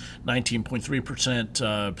arrest.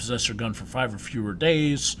 19.3% possessed their gun for 5 or fewer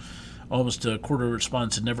days. Almost a quarter of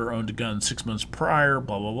respondents had never owned a gun 6 months prior,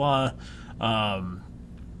 blah, blah, blah.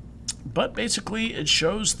 But basically, it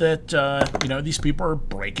shows that, these people are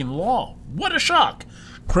breaking the law. What a shock!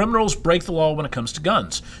 Criminals break the law when it comes to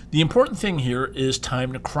guns. The important thing here is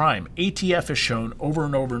time to crime. ATF has shown over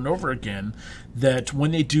and over and over again that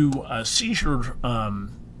when they do a seizure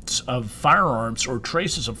of firearms or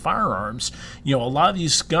traces of firearms, a lot of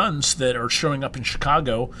these guns that are showing up in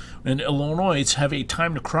Chicago and Illinois have a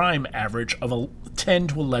time to crime average of 10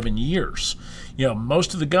 to 11 years.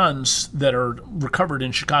 Most of the guns that are recovered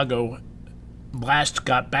in Chicago last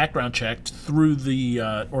got background checked through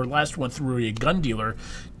last went through a gun dealer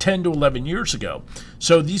 10 to 11 years ago.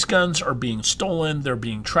 So these guns are being stolen, they're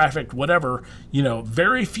being trafficked, whatever.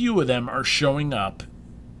 Very few of them are showing up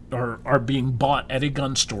or are being bought at a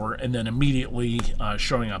gun store and then immediately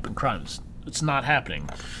showing up in crimes. It's not happening.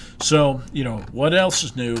 So, what else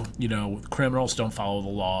is new? Criminals don't follow the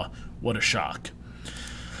law. What a shock.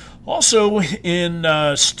 Also, in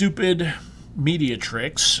stupid media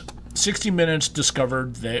tricks, 60 Minutes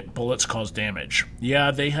discovered that bullets cause damage.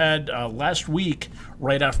 Yeah, they had, last week,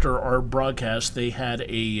 right after our broadcast,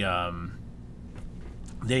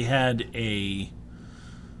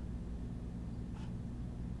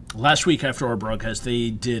 last week after our broadcast,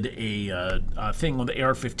 they did a thing on the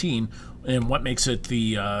AR-15 and what makes it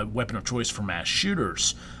the weapon of choice for mass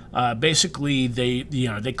shooters. Basically,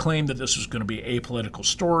 they claimed that this was going to be a apolitical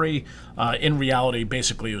story. In reality,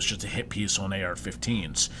 basically, it was just a hit piece on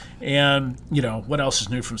AR-15s. And, what else is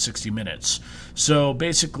new from 60 Minutes? So,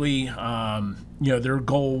 basically, their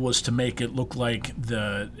goal was to make it look like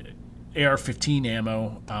the AR-15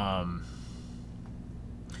 ammo...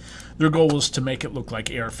 Their goal was to make it look like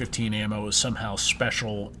AR-15 ammo is somehow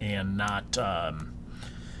special and not,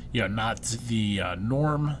 not the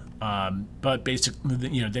norm. But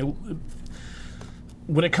basically,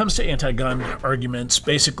 when it comes to anti-gun arguments,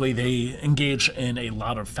 basically they engage in a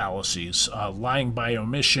lot of fallacies, lying by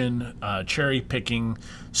omission, cherry picking,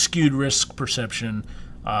 skewed risk perception,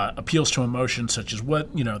 appeals to emotions such as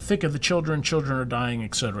think of the children are dying,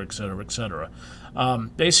 etc., etc., etc.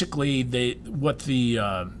 Basically, what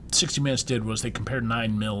the 60 Minutes did was they compared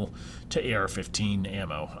 9mm to AR-15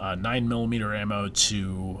 ammo, 9mm ammo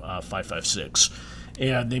to 5.56.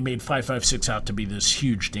 And they made 5.56 out to be this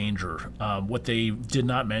huge danger. What they did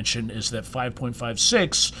not mention is that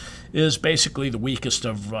 5.56 is basically the weakest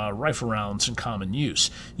of rifle rounds in common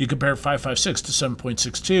use. You compare 5.56 to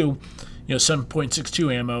 7.62,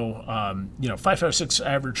 7.62 ammo, 5.56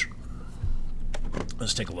 average.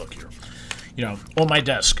 Let's take a look here. On my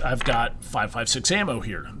desk, I've got 5.56 ammo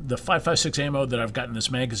here. The 5.56 ammo that I've got in this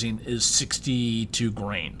magazine is 62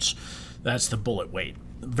 grains. That's the bullet weight.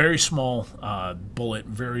 Very small bullet,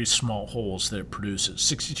 very small holes that it produces.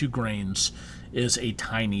 62 grains is a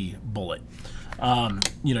tiny bullet.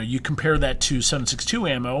 You compare that to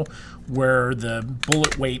 7.62 ammo, where the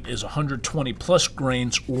bullet weight is 120 plus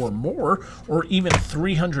grains or more, or even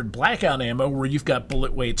 300 blackout ammo, where you've got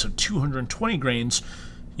bullet weights of 220 grains.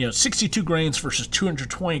 62 grains versus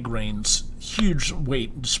 220 grains, huge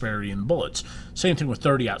weight disparity in bullets. Same thing with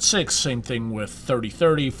 30-06, same thing with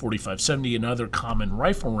 30-30, 45-70, and other common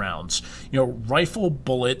rifle rounds. Rifle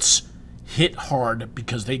bullets hit hard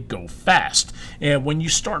because they go fast. And when you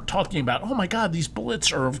start talking about, oh my God, these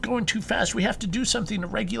bullets are going too fast, we have to do something to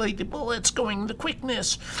regulate the bullets going the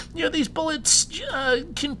quickness. You know, these bullets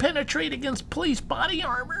can penetrate against police body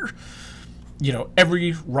armor. You know,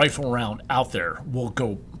 every rifle round out there will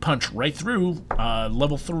go punch right through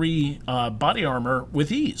level 3 body armor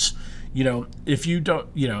with ease. You know, if you don't,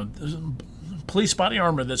 you know, police body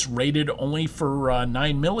armor that's rated only for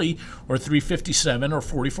 9 milli or 357 or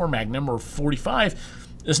 44 Magnum or 45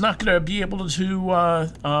 is not going to be able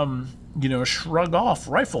to, you know, shrug off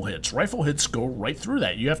rifle hits. Rifle hits go right through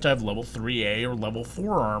that. You have to have level 3A or level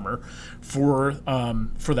 4 armor for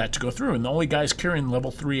that to go through. And the only guys carrying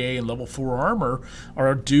level 3A and level 4 armor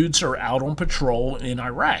are dudes who are out on patrol in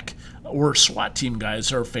Iraq, or SWAT team guys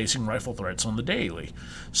that are facing rifle threats on the daily.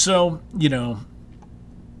 So, you know,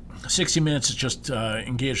 60 Minutes is just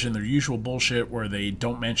engaged in their usual bullshit where they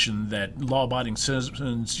don't mention that law-abiding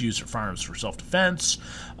citizens use their firearms for self-defense.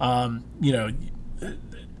 You know,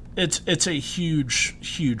 it's a huge,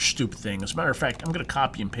 huge stupid thing. As a matter of fact, I'm going to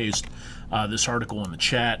copy and paste this article in the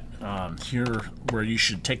chat here, where you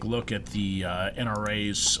should take a look at the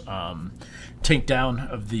NRA's takedown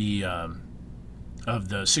of the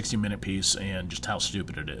 60-minute piece and just how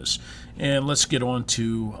stupid it is. And let's get on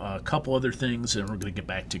to a couple other things, and we're going to get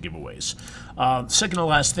back to giveaways. Second to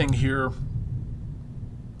last thing here.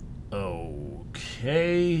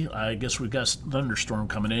 Okay, I guess we've got a thunderstorm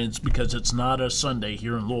coming in. It's because it's not a Sunday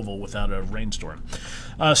here in Louisville without a rainstorm.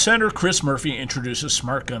 Senator Chris Murphy introduces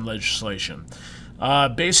smart gun legislation.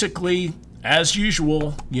 Basically, as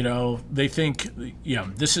usual, you know, they think, you know,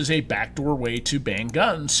 this is a backdoor way to ban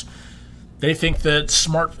guns. They think that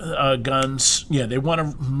smart guns, yeah, they want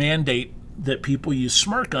to mandate that people use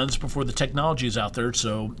smart guns before the technology is out there.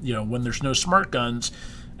 So, you know, when there's no smart guns,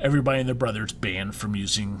 everybody and their brother's banned from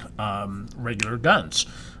using regular guns.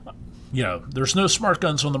 You know, there's no smart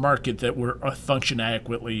guns on the market that will function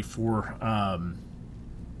adequately for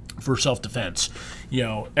self-defense. You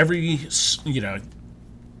know, you know,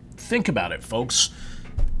 think about it, folks.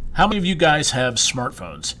 How many of you guys have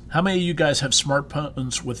smartphones? How many of you guys have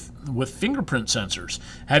smartphones with fingerprint sensors?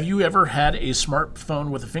 Have you ever had a smartphone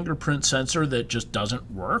with a fingerprint sensor that just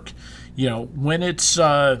doesn't work? You know, when it's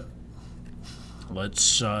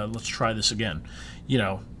let's try this again. You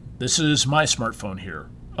know, this is my smartphone here.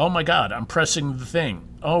 Oh my God, I'm pressing the thing.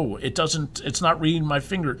 Oh, it's not reading my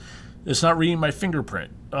fingerprint.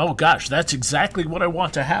 Oh gosh, that's exactly what I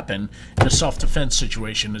want to happen in a self-defense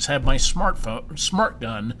situation, is have my smart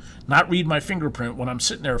gun not read my fingerprint when I'm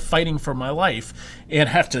sitting there fighting for my life, and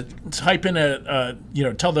have to type in you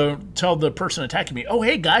know, tell the person attacking me, oh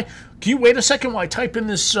hey guy, can you wait a second while I type in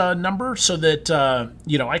this number so that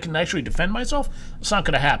you know, I can actually defend myself? It's not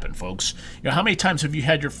going to happen, folks. You know, how many times have you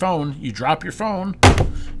had your phone, you drop your phone,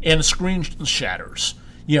 and the screen shatters?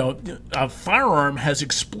 You know, a firearm has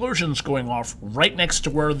explosions going off right next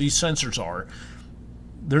to where these sensors are.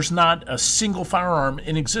 There's not a single firearm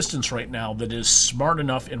in existence right now that is smart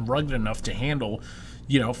enough and rugged enough to handle,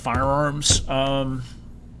 you know, firearms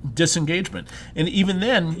disengagement. And even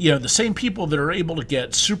then, you know, the same people that are able to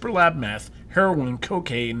get super lab meth, heroin,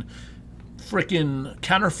 cocaine, freaking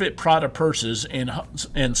counterfeit Prada purses,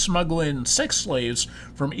 and smuggle in sex slaves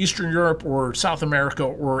from Eastern Europe or South America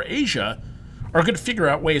or Asia are going to figure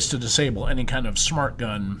out ways to disable any kind of smart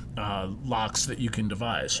gun locks that you can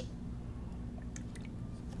devise.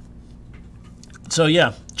 So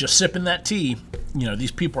yeah, just sipping that tea, you know,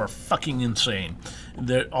 these people are fucking insane.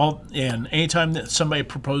 And anytime that somebody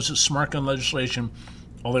proposes smart gun legislation,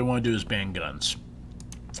 all they want to do is ban guns.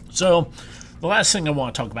 So the last thing I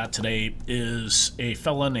want to talk about today is a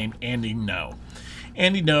fella named Andy No.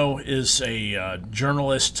 Andy No is a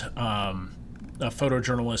journalist, a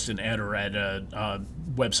photojournalist and editor at a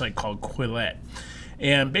website called Quillette.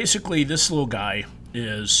 And basically this little guy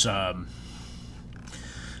is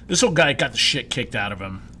this little guy got the shit kicked out of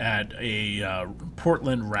him at a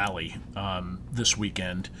Portland rally this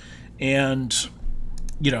weekend. And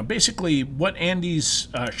you know, basically what Andy's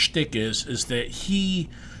shtick is that he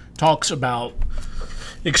talks about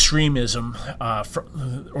extremism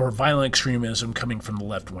or violent extremism coming from the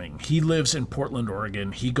left wing. He lives in Portland,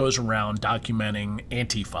 Oregon. He goes around documenting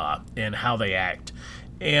Antifa and how they act.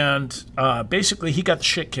 And basically he got the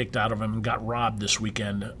shit kicked out of him and got robbed this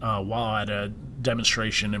weekend while at a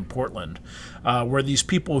demonstration in Portland, where these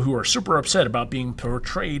people who are super upset about being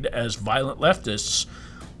portrayed as violent leftists,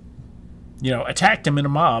 you know, attacked him in a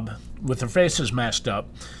mob with their faces masked up.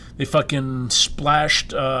 They fucking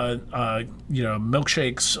splashed, you know,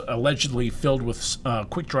 milkshakes allegedly filled with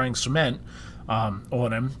quick-drying cement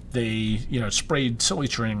on him. They, sprayed silly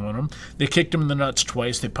string on him. They kicked him in the nuts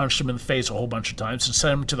twice. They punched him in the face a whole bunch of times and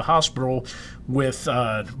sent him to the hospital with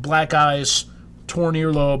black eyes, torn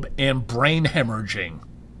earlobe, and brain hemorrhaging.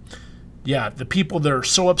 Yeah, the people that are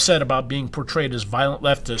so upset about being portrayed as violent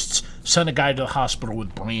leftists sent a guy to the hospital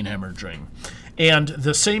with brain hemorrhaging. And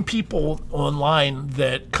the same people online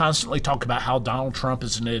that constantly talk about how Donald Trump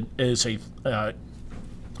is a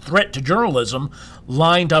threat to journalism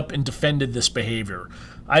lined up and defended this behavior.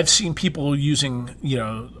 I've seen people using,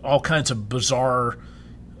 all kinds of bizarre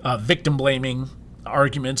victim blaming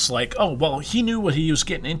arguments like, oh, well, he knew what he was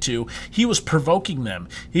getting into. He was provoking them.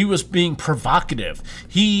 He was being provocative.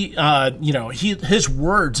 His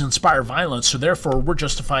words inspire violence, so therefore we're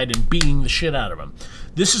justified in beating the shit out of him.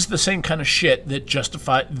 This is the same kind of shit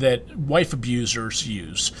that wife abusers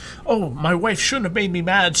use. Oh, my wife shouldn't have made me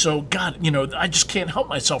mad, so God, I just can't help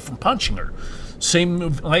myself from punching her. Same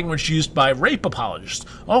language used by rape apologists.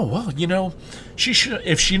 Oh, well, she should,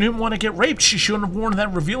 if she didn't want to get raped, she shouldn't have worn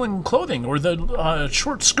that revealing clothing or the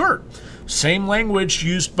short skirt. Same language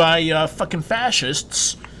used by fucking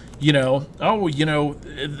fascists.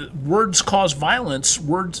 Words cause violence.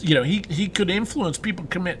 Words, he could influence people to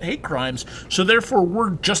commit hate crimes. So therefore,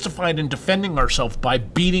 we're justified in defending ourselves by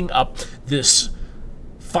beating up this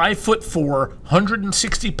 5'4",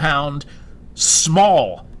 160-pound,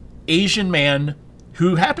 small Asian man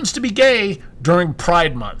who happens to be gay during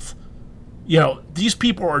Pride Month. These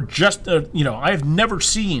people are just, I've never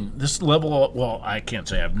seen this level of, well, I can't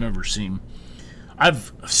say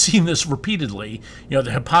I've seen this repeatedly,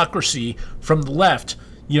 the hypocrisy from the left,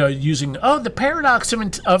 using, the paradox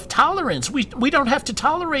of tolerance. We don't have to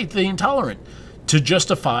tolerate the intolerant to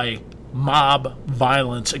justify mob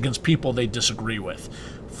violence against people they disagree with.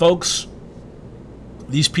 Folks,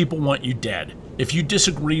 these people want you dead. If you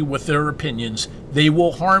disagree with their opinions, they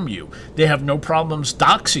will harm you. They have no problems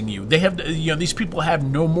doxing you. They have, these people have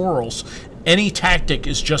no morals. Any tactic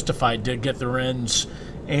is justified to get their ends.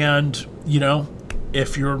 And,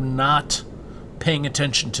 if you're not paying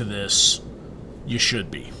attention to this, you should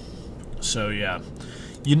be. So, yeah.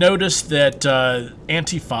 You notice that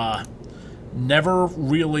Antifa never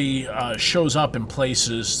really shows up in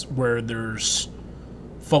places where there's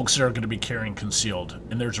folks that are going to be carrying concealed.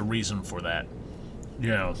 And there's a reason for that.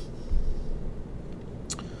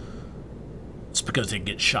 It's because they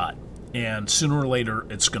get shot, and sooner or later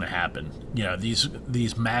it's going to happen.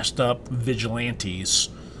 These masked up vigilantes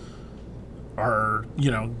are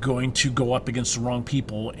going to go up against the wrong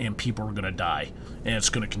people, and people are going to die, and it's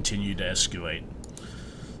going to continue to escalate.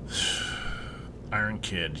 Iron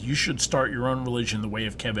Kid, you should start your own religion the way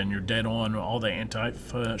of Kevin. You're dead on. All the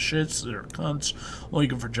anti-shits that are cunts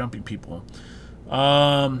looking for jumping people.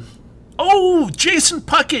 Oh, Jason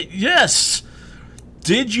Puckett, yes!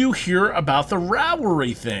 Did you hear about the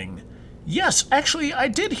Ravelry thing? Yes, actually, I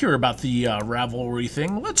did hear about the Ravelry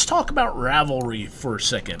thing. Let's talk about Ravelry for a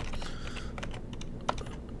second.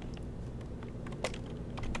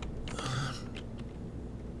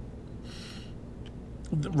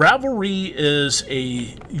 Ravelry is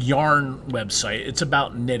a yarn website. It's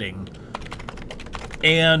about knitting.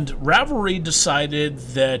 And Ravelry decided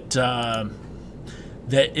that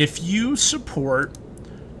that if you support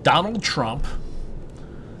Donald Trump,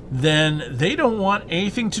 then they don't want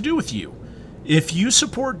anything to do with you. If you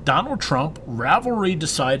support Donald Trump, Ravelry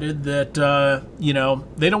decided that,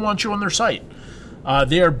 they don't want you on their site.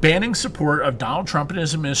 They are banning support of Donald Trump and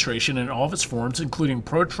his administration in all of its forms, including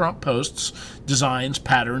pro-Trump posts, designs,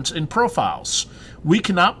 patterns, and profiles. We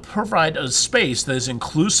cannot provide a space that is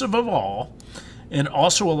inclusive of all and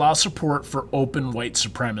also allow support for open white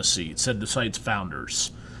supremacy, said the site's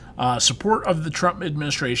founders. Support of the Trump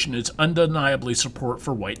administration is undeniably support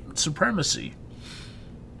for white supremacy.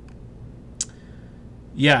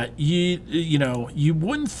 Yeah, you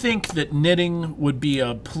wouldn't think that knitting would be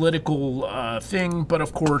a political thing, but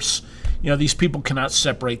of course, these people cannot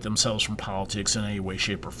separate themselves from politics in any way,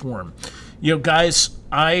 shape, or form. Guys,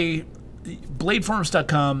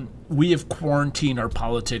 BladeForums.com, we have quarantined our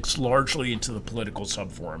politics largely into the political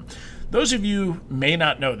subforum. Those of you may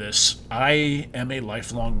not know this, I am a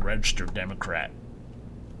lifelong registered Democrat.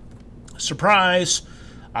 Surprise!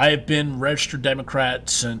 I have been registered Democrat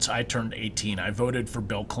since I turned 18. I voted for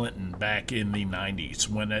Bill Clinton back in the 90s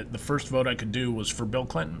when the first vote I could do was for Bill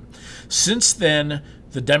Clinton. Since then,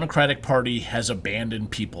 the Democratic Party has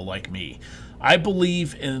abandoned people like me. I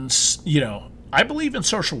believe in, I believe in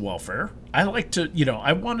social welfare. I like to,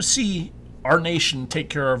 I want to see our nation take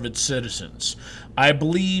care of its citizens. I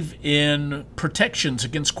believe in protections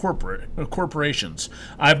against corporations.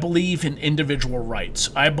 I believe in individual rights.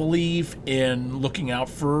 I believe in looking out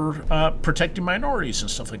for protecting minorities and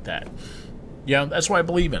stuff like that. Yeah, that's what I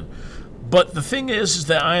believe in. But the thing is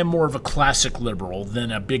that I am more of a classic liberal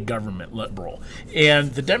than a big government liberal.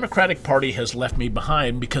 And the Democratic Party has left me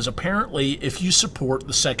behind because apparently if you support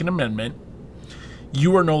the Second Amendment,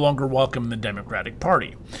 you are no longer welcome in the Democratic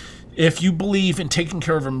Party. If you believe in taking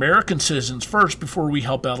care of American citizens first before we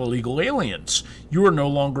help out illegal aliens, you are no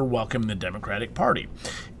longer welcome in the Democratic Party.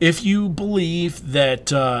 If you believe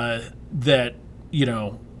that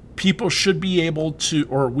people should be able to,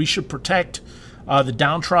 or we should protect the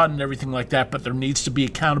downtrodden and everything like that, but there needs to be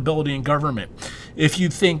accountability in government. If you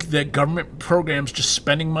think that government programs just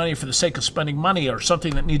spending money for the sake of spending money are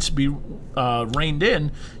something that needs to be reined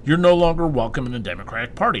in, you're no longer welcome in the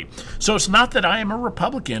Democratic Party. So it's not that I am a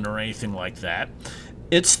Republican or anything like that.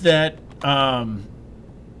 It's that,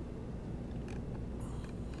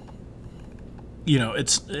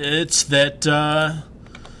 it's that...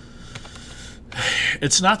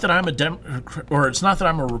 It's not that I'm it's not that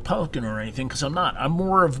I'm a Republican or anything, because I'm not. I'm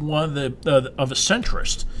more of one of a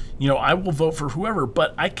centrist. I will vote for whoever,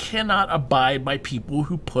 but I cannot abide by people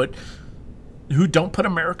who don't put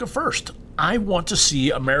America first. I want to see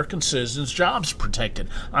American citizens' jobs protected.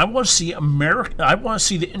 I want to see I want to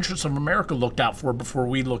see the interests of America looked out for before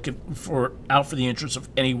we look out for the interests of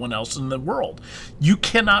anyone else in the world. You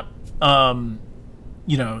cannot,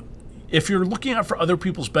 if you're looking out for other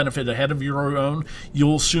people's benefit ahead of your own,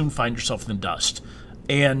 you'll soon find yourself in the dust.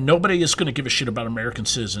 And nobody is going to give a shit about American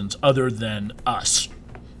citizens other than us.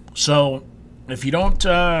 So if you don't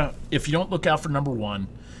look out for number one,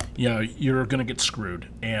 you're going to get screwed.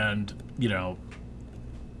 And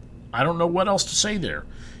I don't know what else to say there.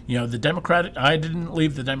 I didn't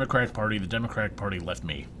leave the Democratic Party. The Democratic Party left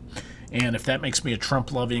me. And if that makes me a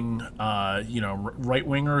Trump-loving,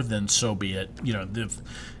 right-winger, then so be it.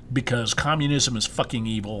 Because communism is fucking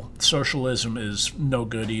evil. Socialism is no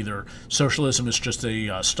good either. Socialism is just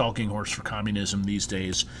a stalking horse for communism these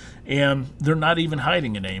days. And they're not even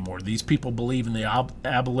hiding it anymore. These people believe in the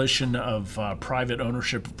abolition of private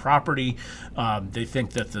ownership of property. They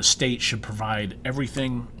think that the state should provide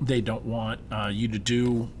everything. They don't want you to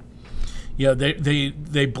do.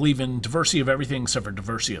 They believe in diversity of everything except for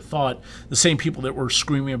diversity of thought. The same people that were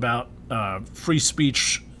screaming about free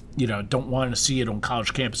speech, don't want to see it on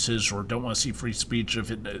college campuses, or don't want to see free speech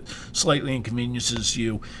if it slightly inconveniences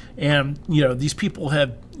you. And, these people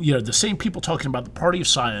have, the same people talking about the party of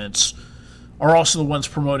science are also the ones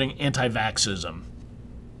promoting anti-vaxxism.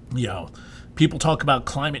 People talk about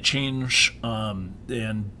climate change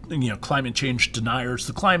and climate change deniers.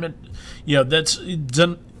 The climate, that's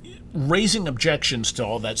done. Raising objections to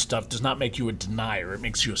all that stuff does not make you a denier. It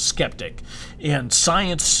makes you a skeptic. And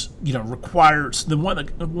science, requires one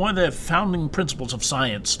of the founding principles of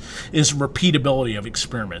science is repeatability of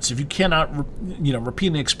experiments. If you cannot, repeat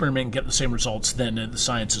an experiment and get the same results, then the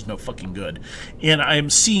science is no fucking good. And I am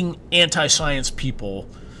seeing anti-science people,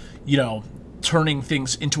 turning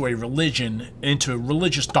things into a religion, into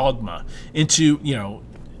religious dogma, into,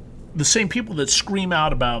 the same people that scream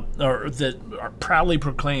out about, or that proudly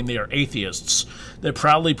proclaim they are atheists, that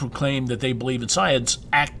proudly proclaim that they believe in science,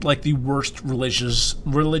 act like the worst religious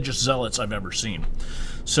zealots I've ever seen.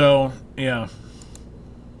 So, yeah.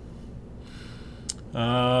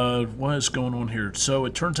 What is going on here? So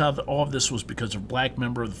it turns out that all of this was because a black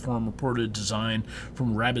member of the forum reported design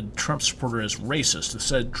from a rabid Trump supporter as racist. The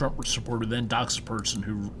said Trump supporter then doxed the person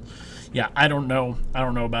who, I don't know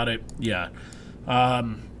about it.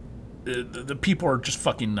 The people are just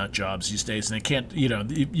fucking nut jobs these days, and they can't,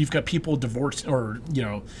 you've got people divorced or,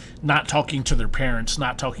 not talking to their parents,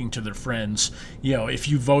 not talking to their friends. If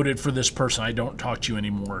you voted for this person, I don't talk to you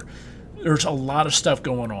anymore. There's a lot of stuff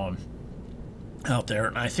going on out there,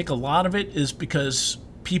 and I think a lot of it is because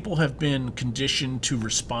people have been conditioned to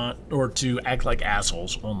respond or to act like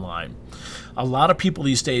assholes online. A lot of people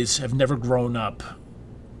these days have never grown up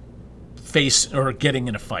getting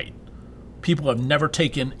in a fight. People have never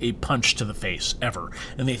taken a punch to the face, ever.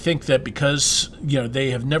 And they think that because, they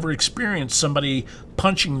have never experienced somebody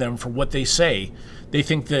punching them for what they say, they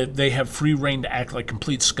think that they have free reign to act like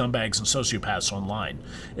complete scumbags and sociopaths online.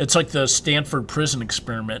 It's like the Stanford prison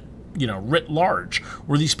experiment, writ large,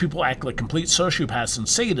 where these people act like complete sociopaths and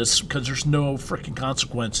sadists because there's no freaking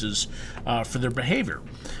consequences for their behavior.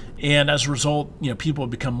 And as a result, people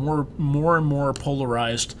have become more and more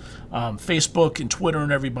polarized. Facebook and Twitter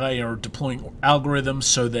and everybody are deploying algorithms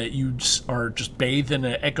so that you are just bathed in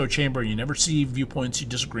an echo chamber. You never see viewpoints you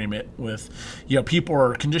disagree with. People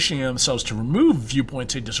are conditioning themselves to remove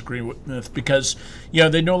viewpoints they disagree with because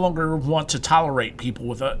they no longer want to tolerate people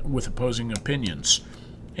with opposing opinions.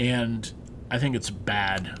 And I think it's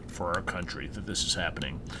bad for our country that this is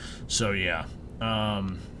happening. So yeah.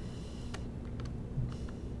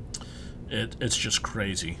 It's just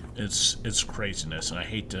crazy. It's craziness, and I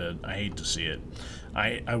hate to see it.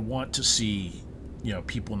 I want to see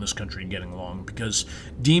people in this country getting along, because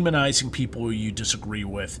demonizing people you disagree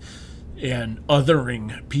with and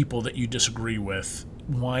othering people that you disagree with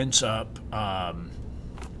winds up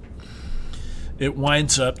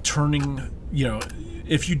turning,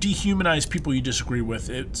 if you dehumanize people you disagree with,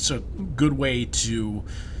 it's a good way to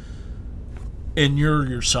inure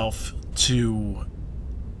yourself to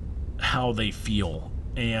how they feel.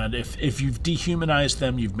 And if you've dehumanized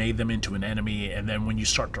them, you've made them into an enemy, and then when you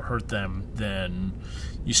start to hurt them, then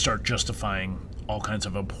you start justifying all kinds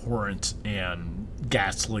of abhorrent and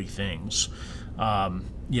ghastly things.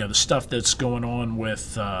 The stuff that's going on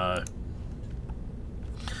with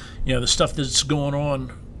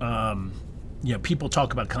people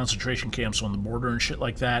talk about concentration camps on the border and shit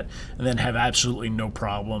like that, and then have absolutely no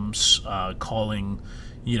problems calling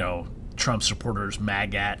Trump supporters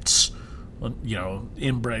maggots,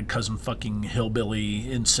 inbred cousin fucking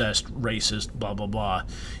hillbilly, incest, racist, blah, blah, blah.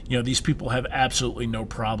 These people have absolutely no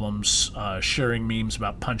problems sharing memes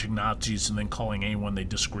about punching Nazis and then calling anyone they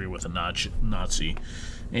disagree with a Nazi.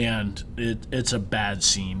 And it's a bad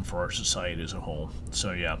scene for our society as a whole.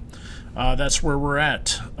 So, yeah. That's where we're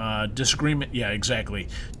at. Disagreement, yeah, exactly.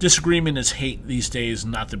 Disagreement is hate these days,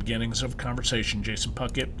 not the beginnings of conversation, Jason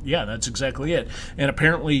Puckett. Yeah, that's exactly it. And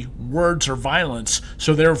apparently words are violence,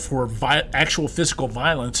 so therefore actual physical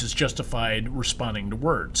violence is justified responding to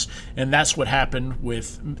words. And that's what happened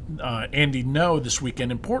with Andy Ngo this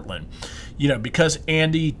weekend in Portland. Because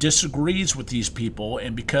Andy disagrees with these people,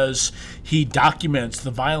 and because he documents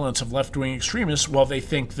the violence of left-wing extremists, well, they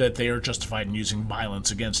think that they are justified in using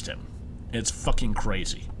violence against him. It's fucking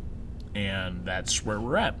crazy. And that's where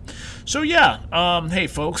we're at. So, yeah. Hey,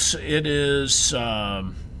 folks, it is... we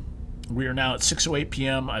are now at 6:08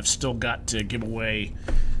 p.m. I've still got to give away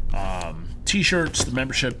T-shirts, the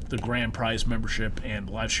membership, the grand prize membership, and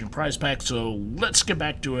the live stream prize pack. So let's get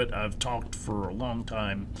back to it. I've talked for a long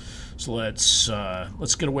time. So let's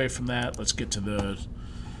get away from that. Let's get to the...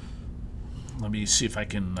 Let me see if I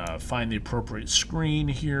can find the appropriate screen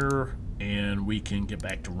here, and we can get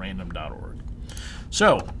back to random.org.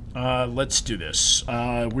 So, let's do this.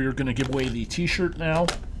 We're going to give away the T-shirt now.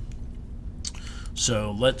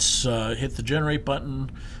 So, let's hit the generate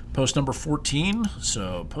button. Post number 14.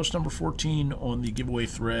 So, post number 14 on the giveaway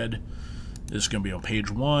thread is going to be on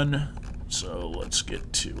page 1. So, let's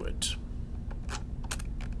get to it.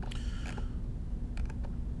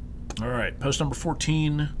 All right, post number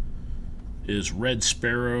 14 is Red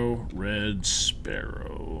Sparrow. Red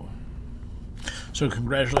Sparrow. So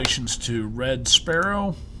congratulations to Red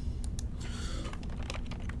Sparrow.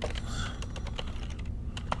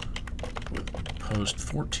 With post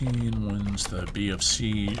 14 wins the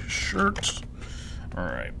BFC shirt. All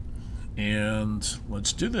right, and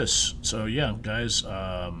let's do this. So yeah, guys,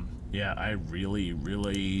 yeah, I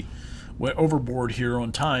really went overboard here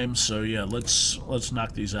on time. So yeah, let's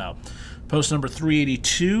knock these out. Post number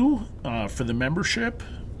 382 for the membership.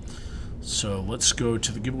 So let's go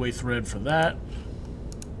to the giveaway thread for that.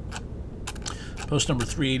 Post number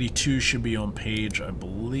 382 should be on page, I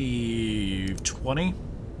believe, 20.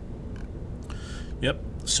 Yep,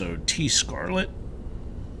 so T Scarlet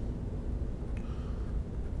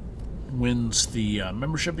wins the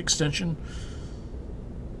membership extension.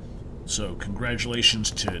 So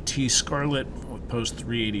congratulations to T Scarlet with post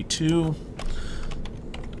 382.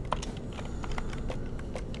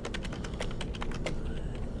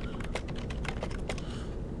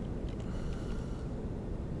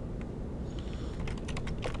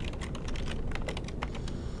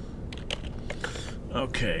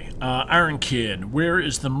 Okay, Iron Kid, where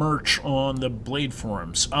is the merch on the Blade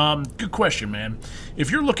forums? Good question, man.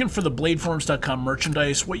 If you're looking for the bladeforums.com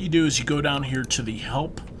merchandise, what you do is you go down here to the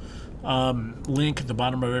help link at the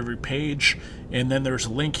bottom of every page, and then there's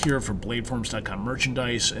a link here for bladeforums.com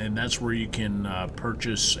merchandise, and that's where you can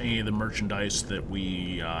purchase any of the merchandise that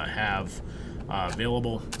we have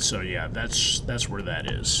available. So yeah, that's where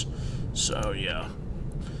that is. So yeah.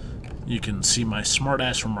 You can see my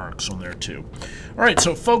smart-ass remarks on there too. All right,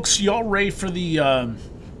 so folks, y'all ready for the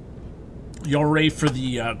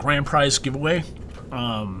grand prize giveaway?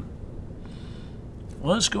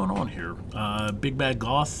 what is going on here? Big Bad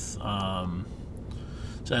Goth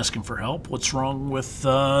is asking for help. What's wrong with,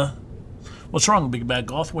 what's wrong, Big Bad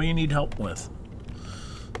Goth? What do you need help with?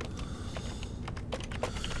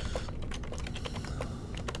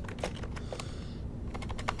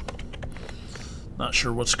 Not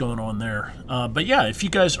sure what's going on there, but yeah, if you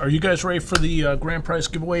guys are you guys ready for the grand prize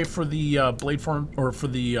giveaway for the Blade Farm or for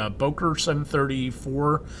the Boker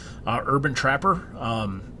 734 Urban Trapper?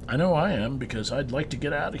 I know I am, because I'd like to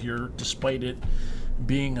get out of here despite it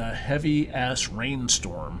being a heavy ass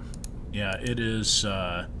rainstorm. Yeah, it is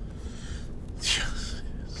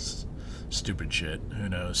stupid shit. Who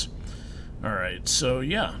knows? All right, so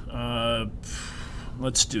yeah,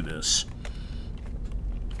 let's do this.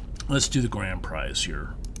 Let's do the grand prize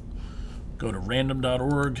here. Go to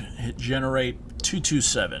random.org, hit generate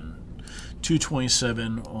 227.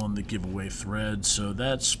 227 on the giveaway thread. So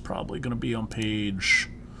that's probably going to be on page...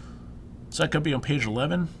 Is that going to be on page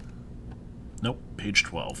 11? Nope, page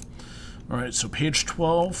 12. All right, so page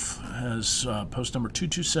 12 has post number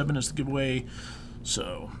 227 as the giveaway.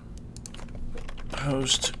 So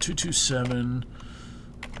post 227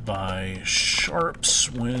 by Sharps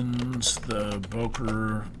wins the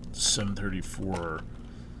Boker 734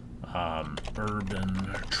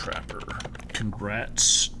 Urban Trapper.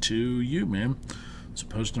 Congrats to you, man. So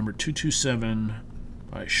post number 227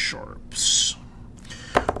 by Sharps.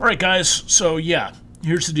 All right, guys. So yeah,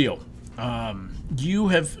 here's the deal.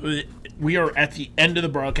 We are at the end of the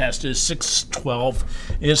broadcast. It is 6:12.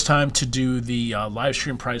 It is time to do the live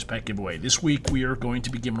stream prize pack giveaway. This week we are going to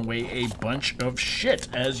be giving away a bunch of shit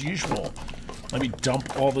as usual. Let me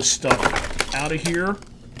dump all this stuff out of here,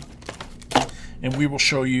 and we will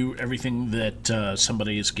show you everything that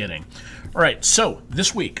somebody is getting. All right, so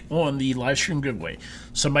this week on the live stream giveaway,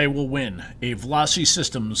 somebody will win a Velocity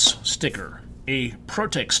Systems sticker, a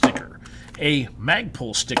Protec sticker, a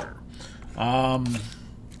Magpul sticker.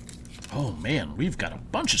 Oh man, we've got a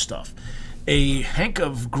bunch of stuff. A hank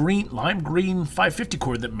of lime green 550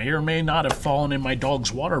 cord that may or may not have fallen in my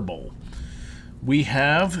dog's water bowl. We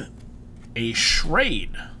have a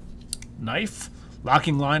Schrade knife,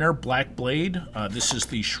 locking liner, black blade. This is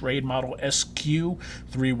the Schrade model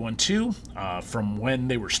SQ312 from when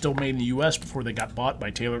they were still made in the US before they got bought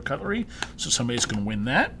by Taylor Cutlery. So somebody's going to win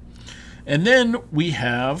that. And then we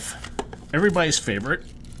have everybody's favorite,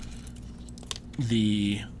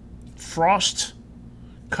 the Frost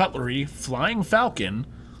Cutlery Flying Falcon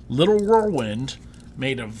Little Whirlwind,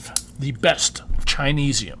 made of the best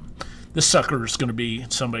Chinesium. This sucker is going to be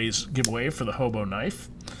somebody's giveaway for the hobo knife.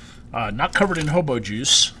 Not covered in hobo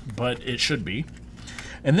juice, but it should be.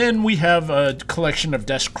 And then we have a collection of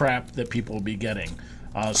desk crap that people will be getting.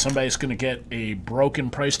 Somebody's going to get a broken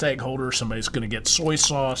price tag holder. Somebody's going to get soy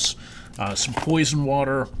sauce, some poison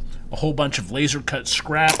water, a whole bunch of laser cut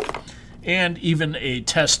scrap, and even a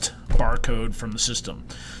test barcode from the system.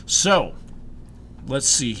 So, let's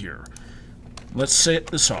see here. Let's set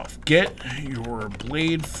this off. Get your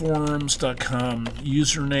bladeforums.com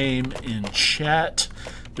username in chat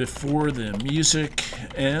before the music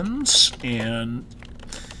ends, and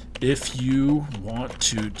if you want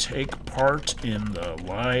to take part in the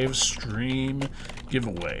live stream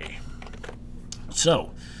giveaway.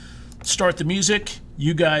 So, start the music.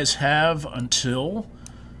 You guys have until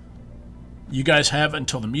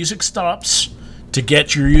the music stops to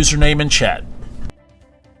get your username in chat.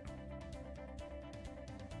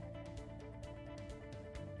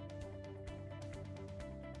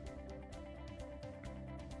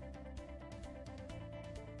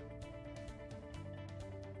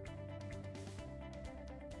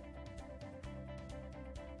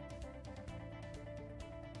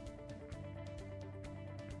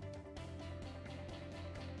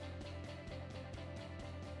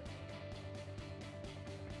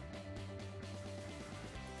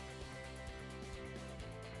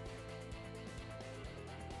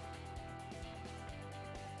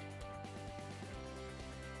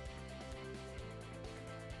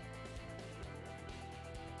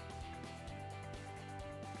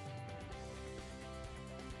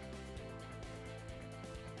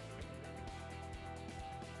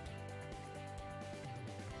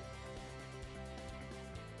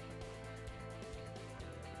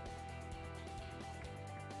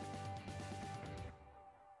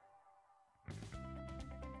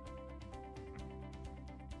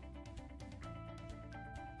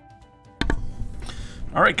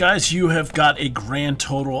 All right, guys, you have got a grand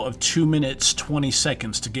total of 2 minutes, 20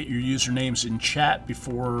 seconds to get your usernames in chat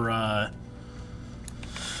before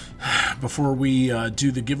we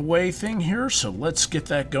do the giveaway thing here. So let's get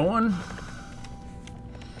that going.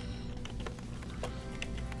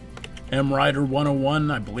 M Rider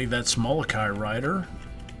 101, I believe that's Molokai Rider.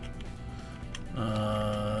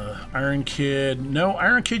 Iron Kid, no,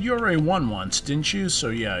 Iron Kid, you already won once, didn't you? So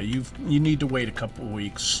yeah, you need to wait a couple of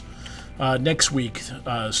weeks. Next week's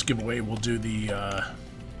giveaway we'll do the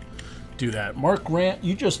do that. Mark Grant,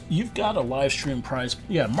 you've got a live stream prize.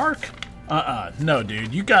 Yeah, Mark. No,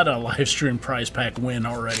 dude, you got a live stream prize pack win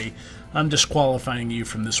already. I'm disqualifying you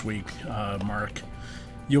from this week, Mark.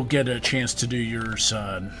 You'll get a chance to do yours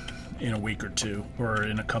in a week or two, or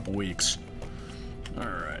in a couple weeks. All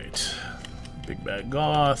right. Big Bad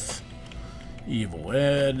Goth, Evil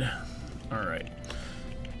Ed. All right.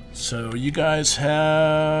 So you guys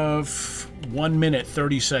have 1 minute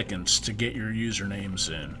 30 seconds to get your usernames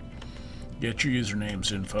in. Get your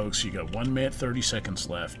usernames in, folks. You got 1 minute 30 seconds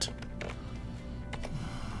left.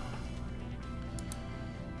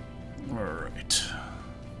 All right.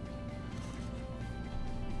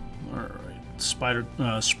 All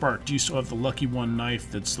right. Spark, do you still have the Lucky One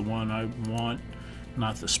knife? That's the one I want.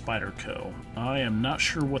 Not the Spider Co. I am not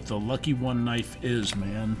sure what the Lucky One knife is,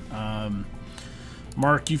 man.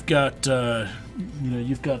 Mark, you've got,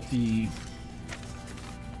 you've got the...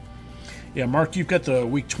 Yeah, Mark, you've got the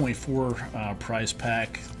Week 24 prize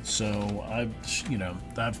pack, so I've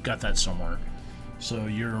got that somewhere. So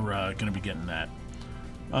you're going to be getting that.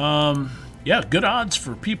 Yeah, good odds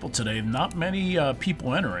for people today. Not many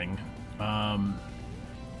people entering.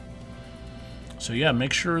 So yeah,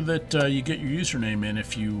 make sure that you get your username in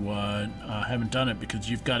if you haven't done it, because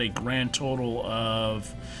you've got a grand total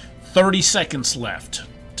of 30 seconds left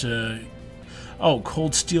to... Oh,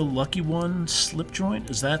 Cold Steel Lucky One slip joint?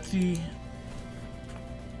 Is that the...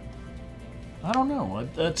 I don't know.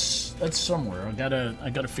 That's somewhere. I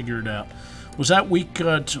gotta figure it out. Was that week...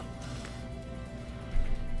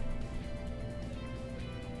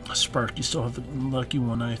 Spark, you still have the Lucky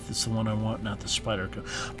One knife. That's the one I want, not the Spider Co.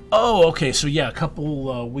 Oh, okay. So yeah, a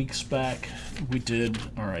couple weeks back we did.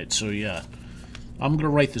 All right. So yeah, I'm gonna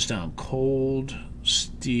write this down. Cold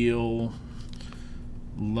Steel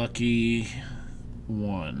Lucky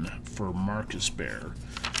One for Marcus Bear.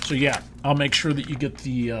 So yeah, I'll make sure that you get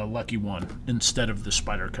the Lucky One instead of the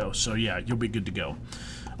Spider Co. So yeah, you'll be good to go.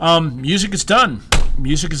 Music is done.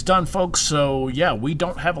 Music is done, folks. So yeah, we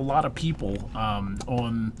don't have a lot of people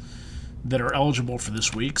on that are eligible for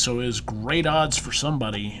this week. So it is great odds for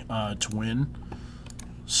somebody to win.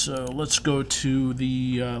 So let's go to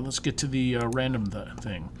the let's get to the random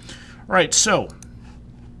thing. All right. So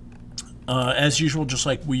as usual, just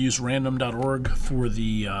like we use random.org for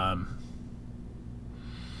the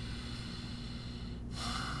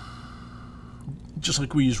just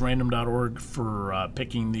like we use random.org for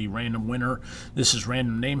picking the random winner. This is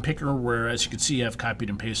Random Name Picker, where, as you can see, I've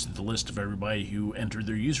copied and pasted the list of everybody who entered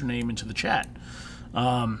their username into the chat.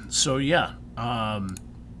 So, yeah.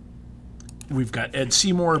 We've got Ed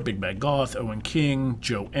Seymour, Big Bad Goth, Owen King,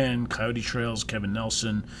 Joe N, Coyote Trails, Kevin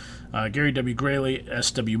Nelson, Gary W. Grayley,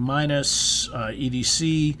 SW Minus,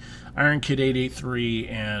 EDC, Iron Kid 883,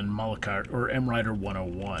 and Molokai or M Rider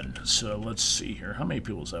 101. So let's see here. How many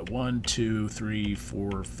people is that? 1, 2, 3,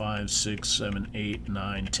 4, 5, 6, 7, 8,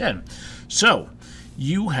 9, 10. So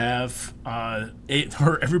you have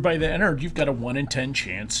for everybody that entered, you've got a 1 in 10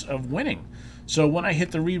 chance of winning. So when I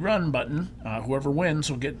hit the rerun button, whoever wins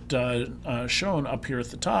will get shown up here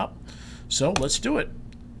at the top. So let's do it.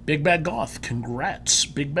 Big Bad Goth, congrats.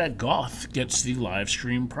 Big Bad Goth gets the live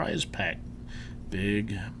stream prize pack.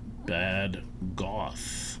 Big Bad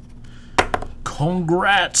Goth.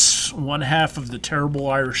 Congrats. One half of the Terrible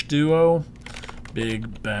Irish Duo.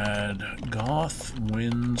 Big Bad Goth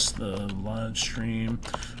wins the live stream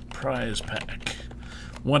prize pack.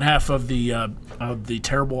 One half of the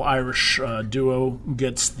Terrible Irish Duo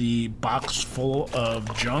gets the box full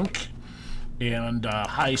of junk and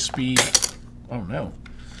high-speed... Oh, no.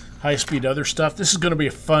 High-speed other stuff. This is going to be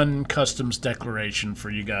a fun customs declaration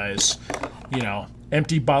for you guys. You know,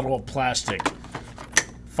 empty bottle of plastic,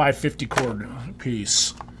 550 cord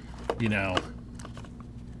piece, you know,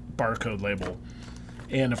 barcode label,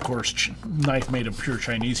 and of course, knife made of pure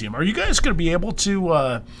Chinesium. Are you guys going to be able to?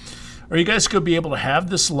 Are you guys going to be able to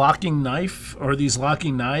have this locking knife or these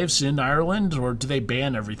locking knives in Ireland, or do they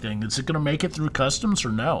ban everything? Is it going to make it through customs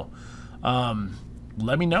or no?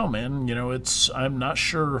 Let me know, man. You know, I'm not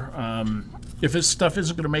sure if this stuff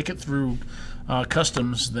isn't going to make it through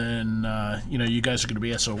customs. Then you know, you guys are going to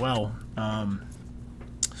be SOL.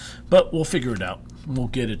 But we'll figure it out. We'll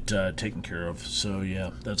get it taken care of. So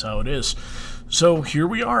yeah, that's how it is. So here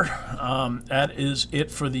we are. That is it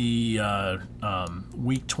for the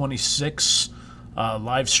week 26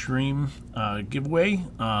 live stream giveaway.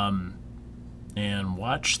 and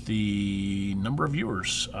watch the number of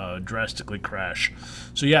viewers drastically crash.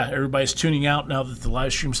 So yeah, everybody's tuning out now that the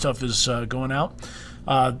live stream stuff is going out.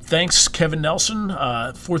 Thanks, Kevin Nelson.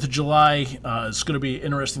 4th of July is going to be an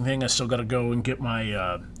interesting thing. I still got to go and get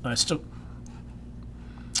my...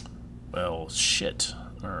 Well, shit.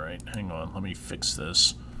 All right, hang on. Let me fix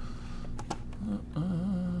this.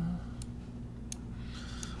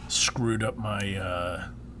 Screwed up my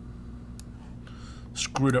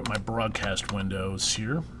broadcast windows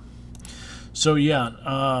here. So yeah,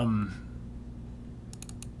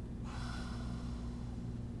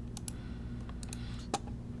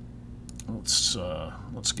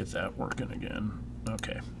 let's get that working again.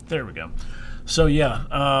 Okay, there we go. So yeah,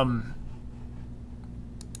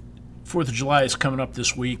 4th of July is coming up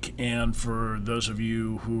this week, and for those of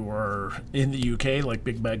you who are in the UK, like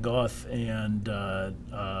Big Bad Goth and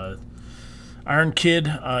Iron Kid,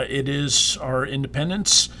 it is our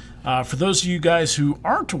independence. For those of you guys who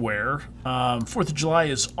aren't aware, 4th of July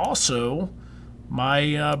is also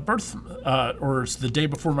my or it's the day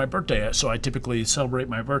before my birthday. So I typically celebrate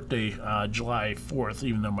my birthday July 4th,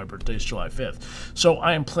 even though my birthday is July 5th. So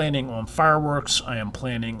I am planning on fireworks. I am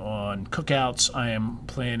planning on cookouts. I am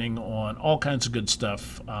planning on all kinds of good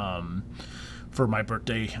stuff for my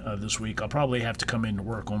birthday this week. I'll probably have to come into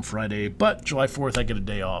work on Friday, but July 4th I get a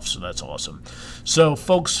day off, so that's awesome. So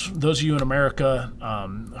folks, those of you in America,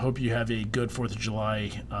 hope you have a good 4th of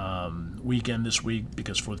July weekend this week,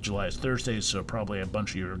 because 4th of July is Thursday, so probably a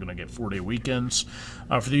bunch of you are going to get 4-day weekends.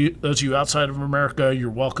 For those of you outside of America, you're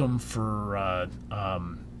welcome for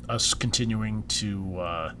us continuing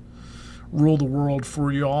to rule the world for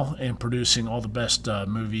y'all and producing all the best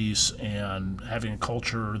movies and having a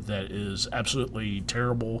culture that is absolutely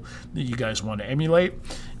terrible that you guys want to emulate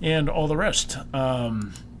and all the rest.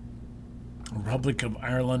 Republic of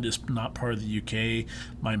Ireland is not part of the UK.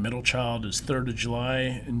 My middle child is 3rd of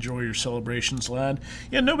July. Enjoy your celebrations, lad.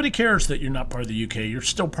 Yeah, nobody cares that you're not part of the UK. You're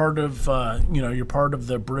still part of, you're part of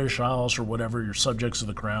the British Isles or whatever. You're subjects of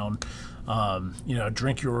the crown.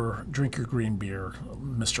 Drink your green beer,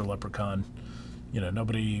 Mr. Leprechaun.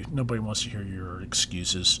 Nobody wants to hear your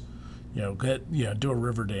excuses. Do a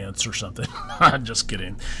river dance or something. I'm just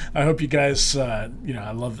kidding. I hope you guys, I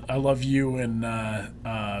love you and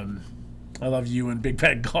I love you and Big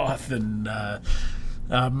Bad Goth, and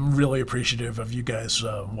I'm really appreciative of you guys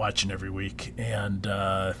watching every week. And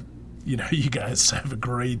you guys have a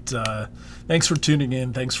great. Thanks for tuning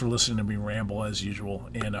in. Thanks for listening to me ramble as usual.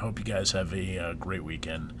 And I hope you guys have a great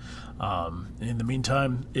weekend. In the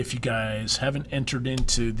meantime, if you guys haven't entered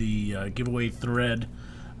into the giveaway thread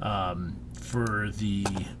for the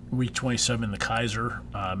week 27, the Kaiser,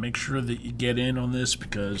 make sure that you get in on this,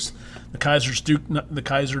 because the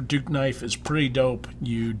Kaiser Duke knife is pretty dope.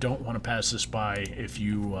 You don't want to pass this by if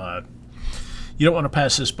you. You don't want to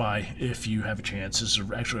pass this by if you have a chance. This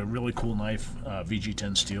is actually a really cool knife,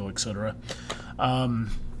 VG10 steel, etc.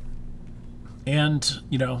 And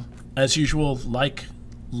as usual, like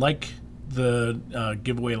the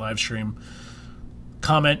giveaway live stream,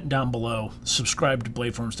 comment down below, subscribe to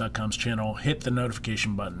BladeForms.com's channel, hit the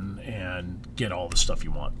notification button, and get all the stuff you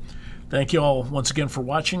want. Thank you all once again for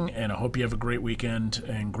watching, and I hope you have a great weekend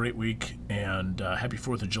and great week, and happy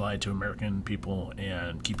 4th of July to American people,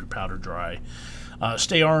 and keep your powder dry.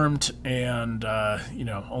 Stay armed, and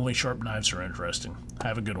only sharp knives are interesting.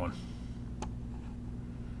 Have a good one.